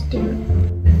always do.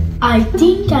 I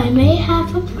think I may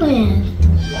have a plan.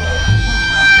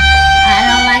 I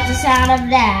don't like the sound of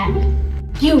that.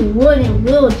 You wouldn't,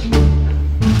 will you?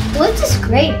 What's this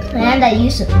great plan that you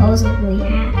supposedly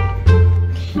have?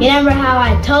 Remember how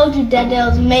I told you that they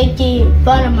was making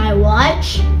fun of my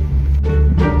watch?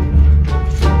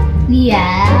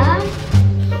 Yeah?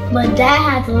 But Dad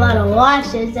has a lot of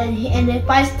watches, and if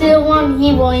I steal one,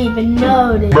 he won't even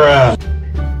notice. Bruh.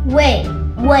 Wait.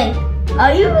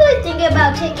 Are you really thinking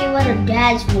about taking one of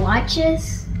Dad's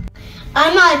watches?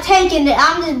 I'm not taking it,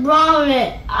 I'm just borrowing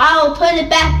it. I will put it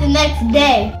back the next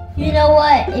day. You know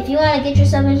what? If you want to get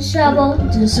yourself in trouble,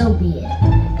 then so be it.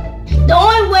 The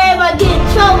only way if I get in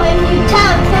trouble is you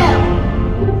tell.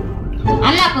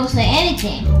 I'm not gonna say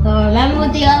anything, but remember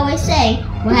what they always say: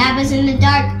 what happens in the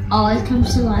dark always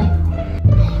comes to light.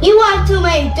 You watch too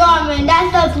many drama and that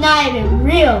stuff's not even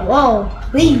real. Oh,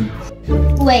 please.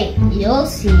 Wait, you'll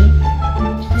see.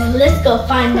 Now let's go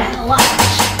find that watch.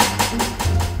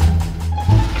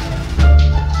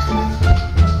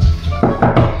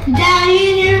 Dad, you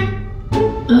in here?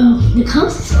 Oh, the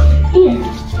house is over here.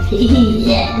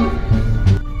 Yeah.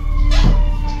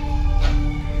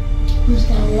 Where's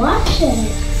that watch at?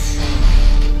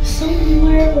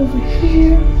 Somewhere over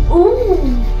here.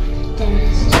 Ooh,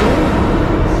 that's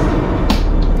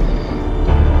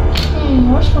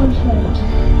which one should I get?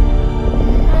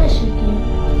 I should get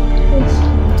this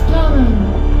one. No.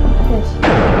 This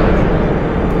one.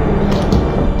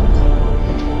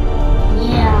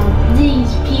 Yeah,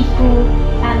 these people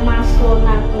at my school are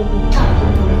not going to be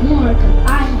talking no more because I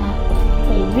have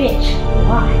a rich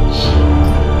watch.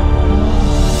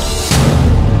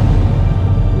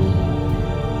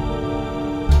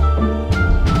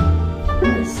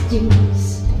 Let's do this.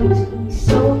 It's going to be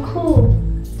so